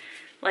ton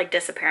like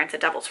Disappearance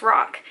at Devil's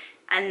Rock.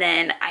 And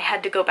then I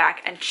had to go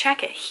back and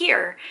check it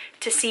here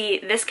to see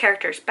this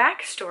character's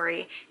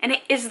backstory, and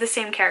it is the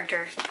same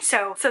character.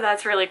 So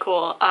that's really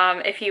cool.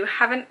 If you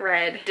haven't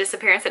read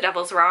Disappearance at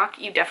Devil's Rock,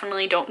 you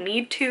definitely don't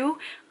need to.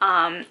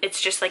 It's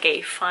just like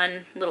a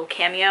fun little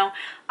cameo.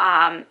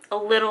 A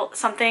little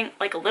something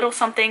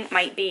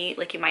might be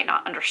like, you might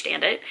not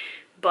understand it,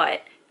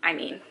 but I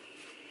mean,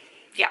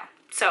 yeah.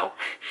 So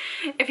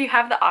if you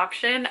have the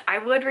option, I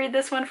would read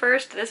this one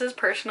first. This is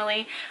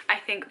personally, I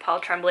think, Paul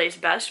Tremblay's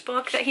best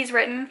book that he's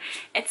written.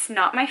 It's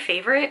not my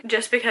favorite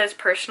just because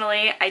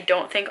personally, I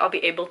don't think I'll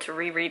be able to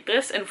reread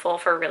this in full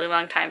for a really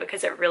long time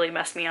because it really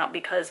messed me up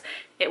because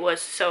it was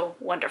so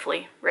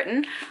wonderfully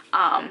written.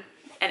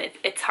 And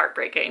it's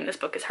heartbreaking. This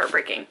book is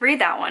heartbreaking.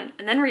 Read that one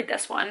and then read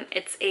this one.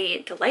 It's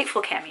a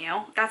delightful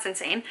cameo. That's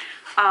insane.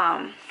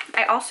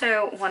 I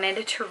also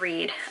wanted to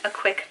read a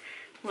quick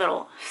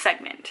little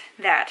segment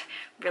that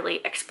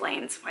really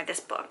explains why this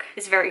book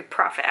is very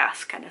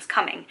prophet-esque and is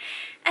coming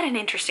at an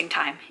interesting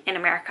time in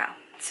America.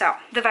 So,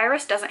 the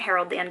virus doesn't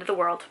herald the end of the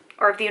world,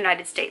 or of the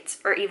United States,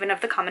 or even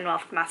of the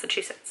Commonwealth of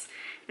Massachusetts.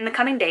 In the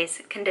coming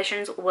days,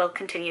 conditions will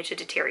continue to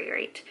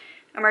deteriorate.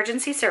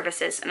 Emergency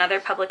services and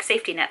other public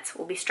safety nets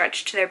will be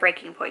stretched to their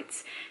breaking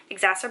points,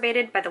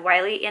 exacerbated by the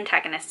wily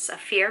antagonists of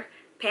fear,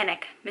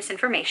 panic,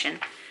 misinformation,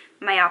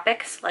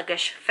 myopic,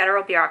 sluggish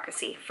federal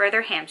bureaucracy,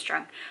 further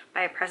hamstrung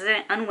by a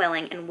president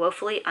unwilling and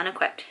woefully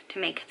unequipped to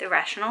make the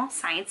rational,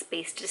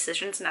 science-based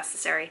decisions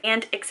necessary,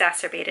 and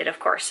exacerbated, of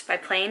course, by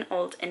plain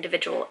old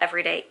individual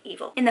everyday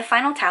evil. In the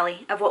final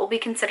tally of what will be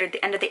considered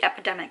the end of the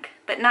epidemic,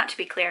 but not, to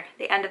be clear,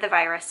 the end of the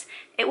virus,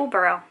 it will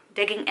burrow,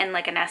 digging in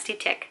like a nasty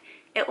tick.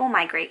 It will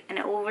migrate, and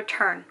it will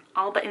return,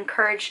 all but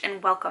encouraged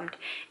and welcomed,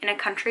 in a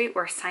country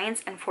where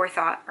science and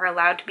forethought are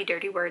allowed to be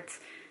dirty words,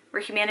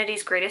 where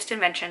humanity's greatest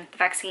invention, the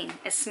vaccine,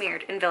 is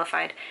smeared and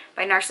vilified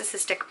by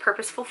narcissistic,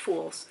 purposeful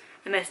fools,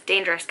 the most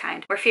dangerous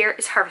kind, where fear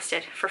is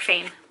harvested for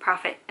fame,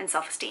 profit, and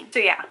self-esteem. So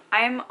yeah,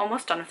 I'm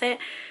almost done with it,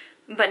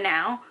 but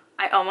now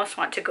I almost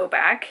want to go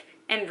back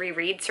and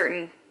reread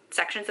certain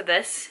sections of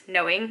this,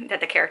 knowing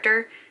that the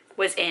character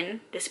was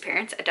in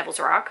Disappearance at Devil's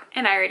Rock,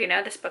 and I already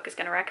know this book is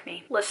gonna wreck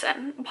me.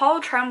 Listen, Paul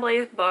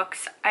Tremblay's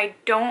books, I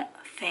don't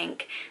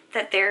think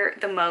that they're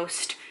the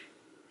most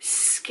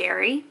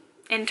scary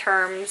in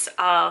terms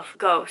of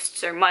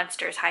ghosts or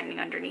monsters hiding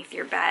underneath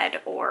your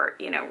bed or,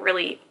 you know,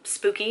 really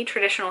spooky,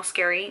 traditional,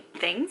 scary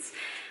things.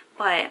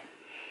 But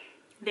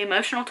the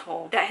emotional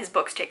toll that his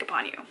books take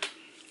upon you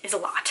is a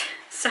lot.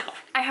 So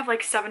I have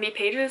like 70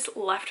 pages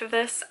left of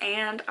this,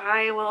 and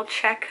I will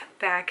check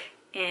back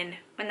in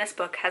when this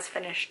book has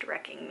finished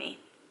wrecking me.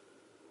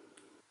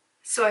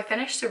 So I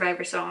finished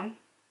Survivor Song.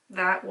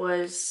 That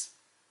was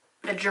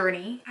a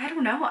journey. I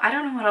don't know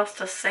what else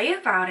to say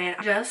about it.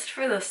 Just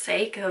for the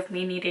sake of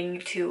me needing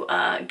to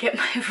get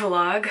my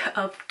vlog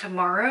up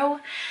tomorrow,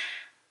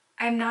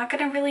 I'm not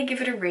gonna really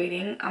give it a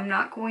rating. I'm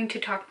not going to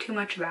talk too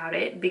much about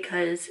it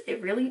because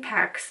it really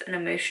packs an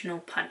emotional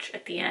punch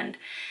at the end,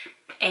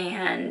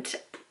 and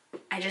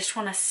I just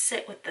want to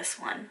sit with this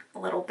one a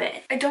little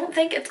bit. I don't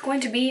think it's going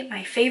to be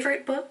my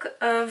favorite book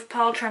of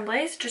Paul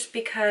Tremblay's just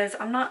because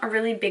I'm not a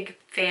really big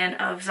fan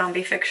of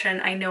zombie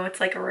fiction. I know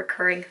it's like a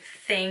recurring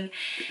thing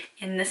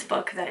in this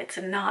book that it's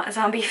not a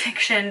zombie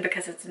fiction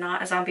because it's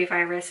not a zombie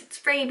virus.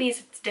 It's rabies,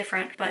 it's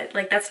different, but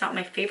like that's not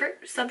my favorite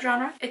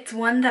subgenre. It's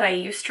one that I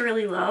used to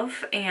really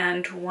love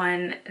and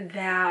one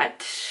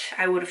that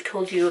I would have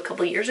told you a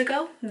couple years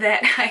ago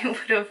that I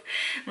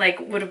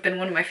would have been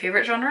one of my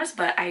favorite genres,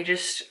 but I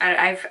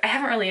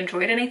haven't really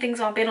enjoyed anything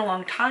zombie in a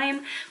long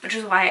time, which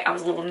is why I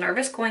was a little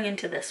nervous going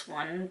into this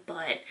one,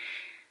 but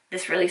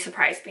this really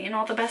surprised me in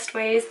all the best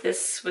ways.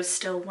 This was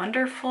still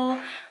wonderful.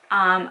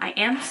 I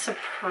am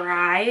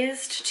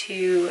surprised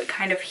to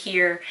kind of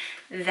hear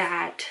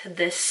that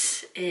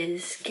this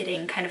is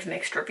getting kind of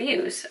mixed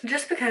reviews,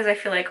 just because I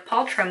feel like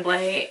Paul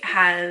Tremblay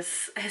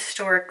has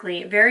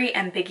historically very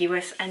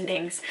ambiguous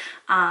endings.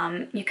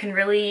 You can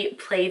really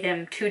play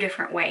them two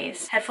different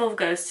ways. Head Full of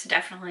Ghosts,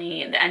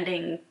 definitely the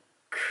ending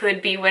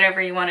could be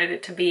whatever you wanted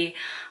it to be.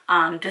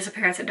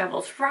 Disappearance at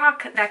Devil's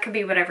Rock, that could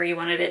be whatever you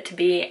wanted it to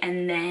be.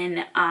 And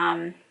then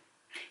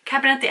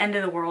Cabin at the End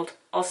of the World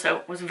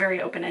also was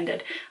very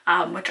open-ended,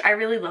 which I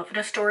really love in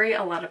a story.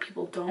 A lot of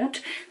people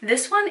don't.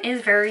 This one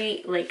is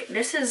very, like,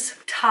 this is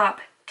top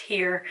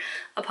tier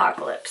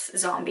apocalypse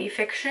zombie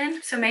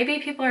fiction. So maybe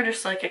people are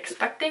just like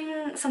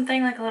expecting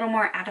something like a little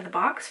more out of the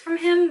box from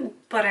him,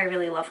 but I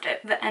really loved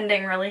it. The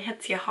ending really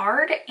hits you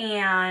hard,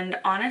 and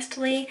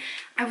honestly,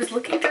 I was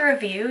looking through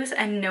reviews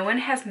and no one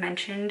has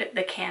mentioned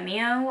the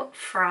cameo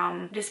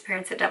from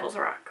Disappearance at Devil's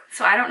Rock.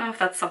 So I don't know if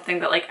that's something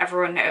that like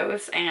everyone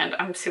knows and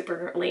I'm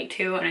super late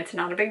to and it's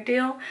not a big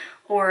deal,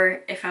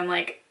 or if I'm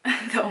like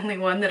the only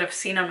one that I've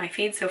seen on my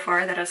feed so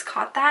far that has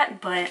caught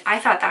that. But I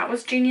thought that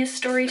was genius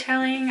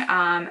storytelling,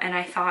 and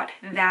I thought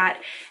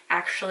that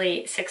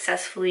actually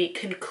successfully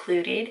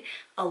concluded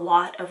a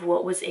lot of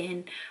what was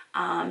in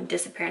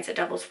Disappearance at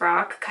Devil's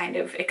Rock, kind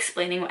of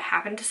explaining what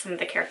happened to some of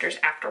the characters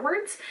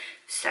afterwards.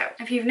 So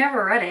if you've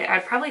never read it,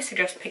 I'd probably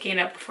suggest picking it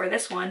up before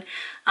this one.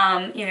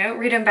 You know,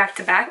 read them back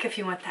to back if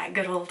you want that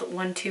good old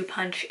 1-2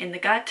 punch in the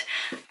gut.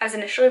 I was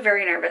initially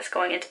very nervous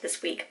going into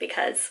this week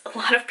because a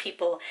lot of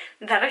people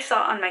that I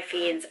saw on my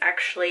feeds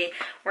actually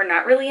were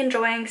not really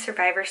enjoying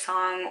Survivor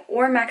Song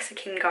or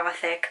Mexican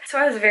Gothic. So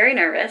I was very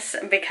nervous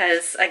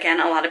because,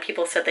 again, a lot of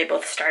people said they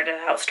both started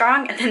out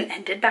strong and then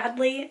ended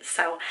badly.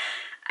 So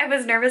I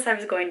was nervous I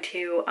was going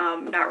to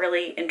not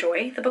really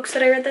enjoy the books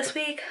that I read this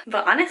week,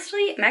 but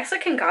honestly,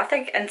 Mexican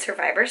Gothic and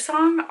Survivor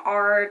Song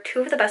are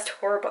two of the best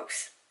horror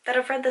books that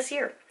I've read this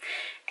year.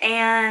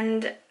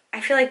 And I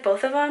feel like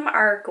both of them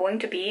are going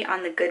to be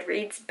on the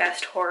Goodreads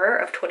Best Horror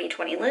of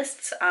 2020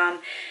 lists.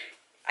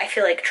 I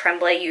feel like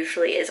Tremblay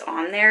usually is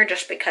on there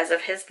just because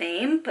of his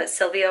name, but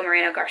Silvio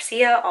Moreno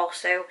Garcia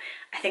also,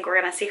 I think we're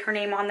gonna see her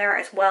name on there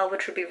as well,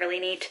 which would be really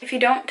neat. If you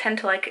don't tend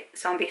to like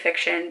zombie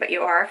fiction, but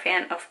you are a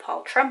fan of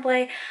Paul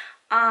Tremblay,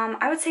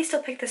 I would say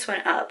still pick this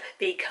one up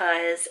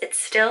because it's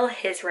still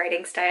his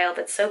writing style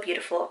that's so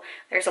beautiful.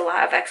 There's a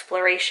lot of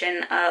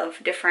exploration of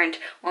different,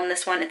 well in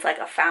this one it's like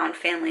a found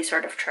family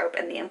sort of trope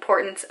and the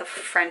importance of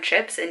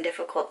friendships in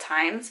difficult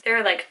times. There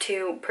are like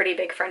two pretty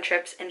big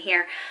friendships in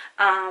here.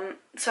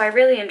 So I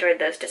really enjoyed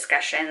those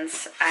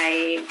discussions.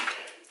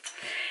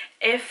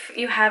 If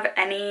you have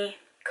any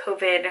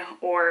COVID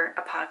or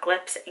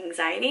apocalypse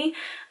anxiety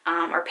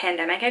or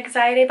pandemic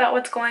anxiety about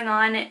what's going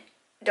on,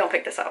 don't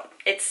pick this up.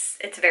 It's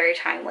very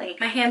timely.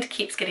 My hand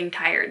keeps getting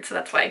tired, so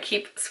that's why I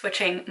keep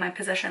switching my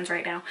positions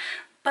right now.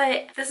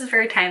 But this is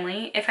very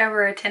timely. If I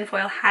were a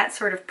tinfoil hat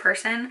sort of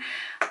person,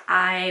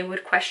 I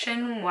would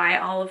question why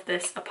all of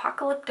this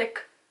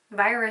apocalyptic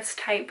virus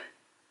type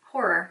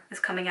horror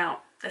is coming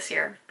out this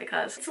year,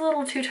 because it's a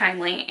little too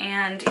timely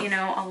and, you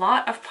know, a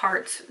lot of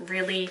parts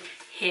really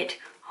hit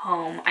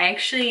home. I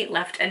actually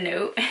left a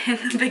note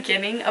in the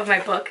beginning of my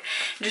book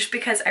just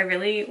because I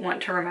really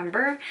want to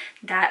remember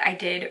that I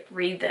did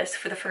read this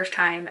for the first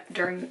time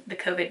during the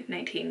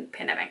COVID-19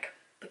 pandemic,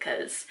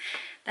 because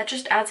that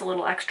just adds a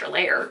little extra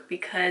layer.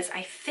 Because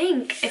I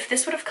think if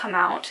this would have come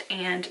out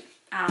and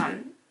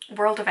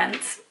world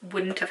events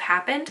wouldn't have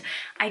happened,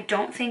 I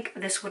don't think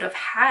this would have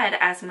had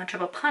as much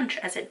of a punch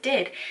as it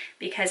did,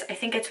 because I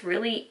think it's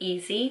really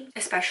easy,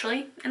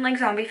 especially in like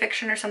zombie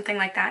fiction or something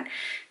like that,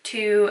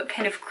 to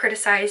kind of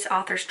criticize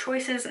authors'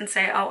 choices and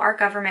say, oh, our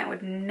government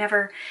would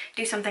never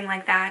do something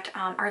like that,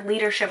 our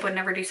leadership would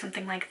never do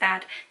something like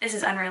that, this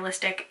is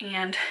unrealistic.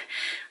 And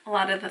a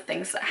lot of the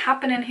things that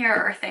happen in here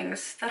are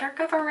things that our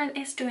government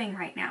is doing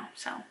right now.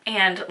 So,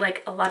 and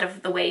like a lot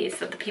of the ways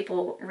that the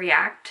people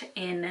react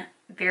in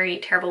very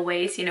terrible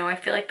ways, you know, I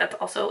feel like that's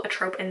also a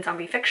trope in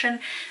zombie fiction,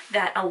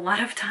 that a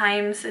lot of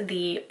times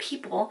the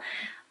people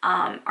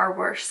are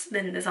worse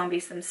than the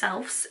zombies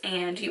themselves,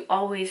 and you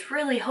always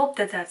really hope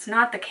that that's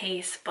not the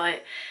case.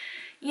 But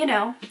you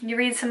know, you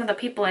read some of the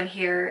people in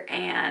here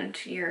and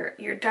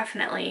you're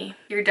definitely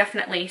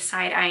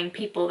side-eyeing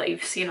people that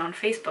you've seen on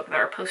Facebook that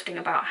are posting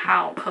about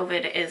how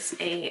COVID is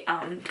a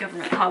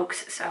government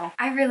hoax. So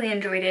I really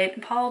enjoyed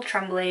it. Paul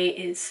Tremblay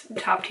is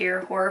top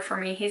tier horror for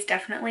me. He's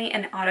definitely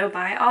an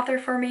auto-buy author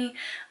for me.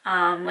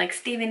 Like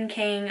Stephen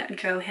King,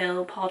 Joe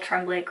Hill, Paul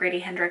Tremblay, Grady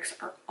Hendrix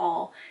are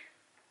all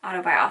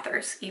auto-buy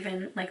authors.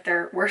 Even like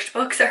their worst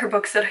books are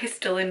books that I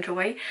still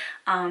enjoy.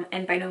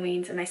 And by no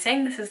means am I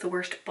saying this is the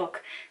worst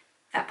book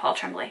that Paul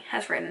Tremblay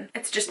has written.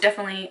 It's just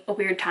definitely a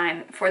weird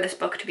time for this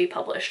book to be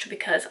published,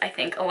 because I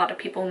think a lot of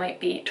people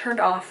might be turned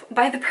off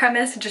by the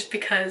premise just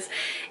because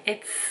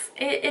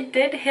it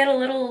did hit a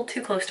little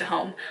too close to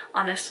home,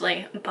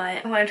 honestly.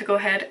 But I wanted to go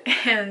ahead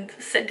and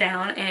sit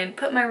down and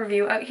put my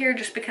review out here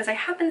just because I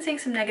have been seeing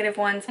some negative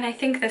ones, and I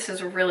think this is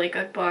a really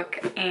good book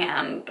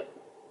and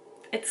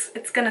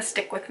it's gonna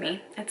stick with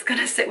me. It's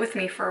gonna sit with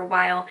me for a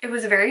while. It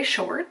was very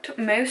short.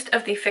 Most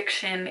of the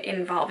fiction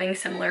involving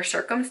similar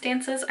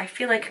circumstances I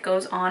feel like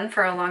goes on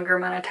for a longer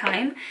amount of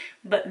time,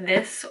 but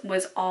this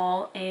was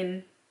all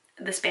in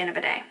the span of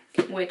a day,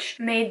 which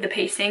made the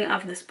pacing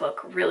of this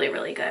book really,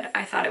 really good.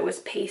 I thought it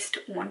was paced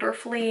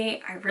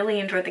wonderfully. I really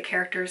enjoyed the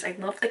characters. I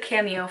loved the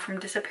cameo from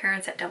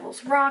Disappearance at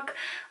Devil's Rock.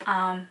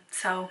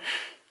 So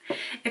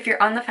if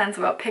you're on the fence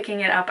about picking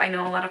it up, I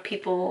know a lot of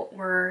people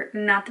were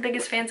not the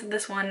biggest fans of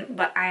this one,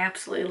 but I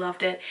absolutely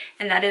loved it.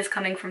 And that is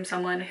coming from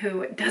someone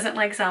who doesn't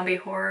like zombie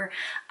horror.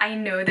 I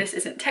know this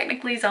isn't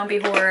technically zombie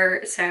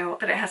horror,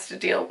 but it has to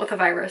deal with a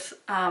virus,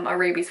 a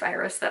rabies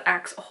virus that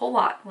acts a whole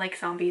lot like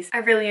zombies. I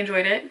really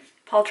enjoyed it.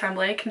 Paul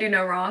Tremblay can do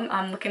no wrong.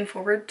 I'm looking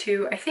forward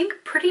to, I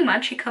think pretty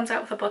much he comes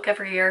out with a book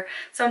every year,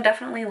 so I'm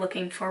definitely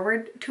looking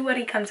forward to what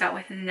he comes out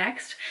with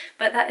next.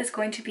 But that is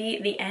going to be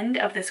the end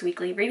of this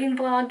weekly reading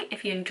vlog.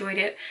 If you enjoyed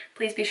it,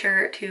 please be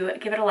sure to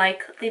give it a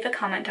like, leave a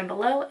comment down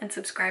below, and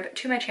subscribe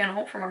to my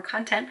channel for more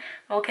content.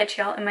 I will catch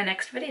y'all in my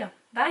next video.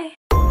 Bye!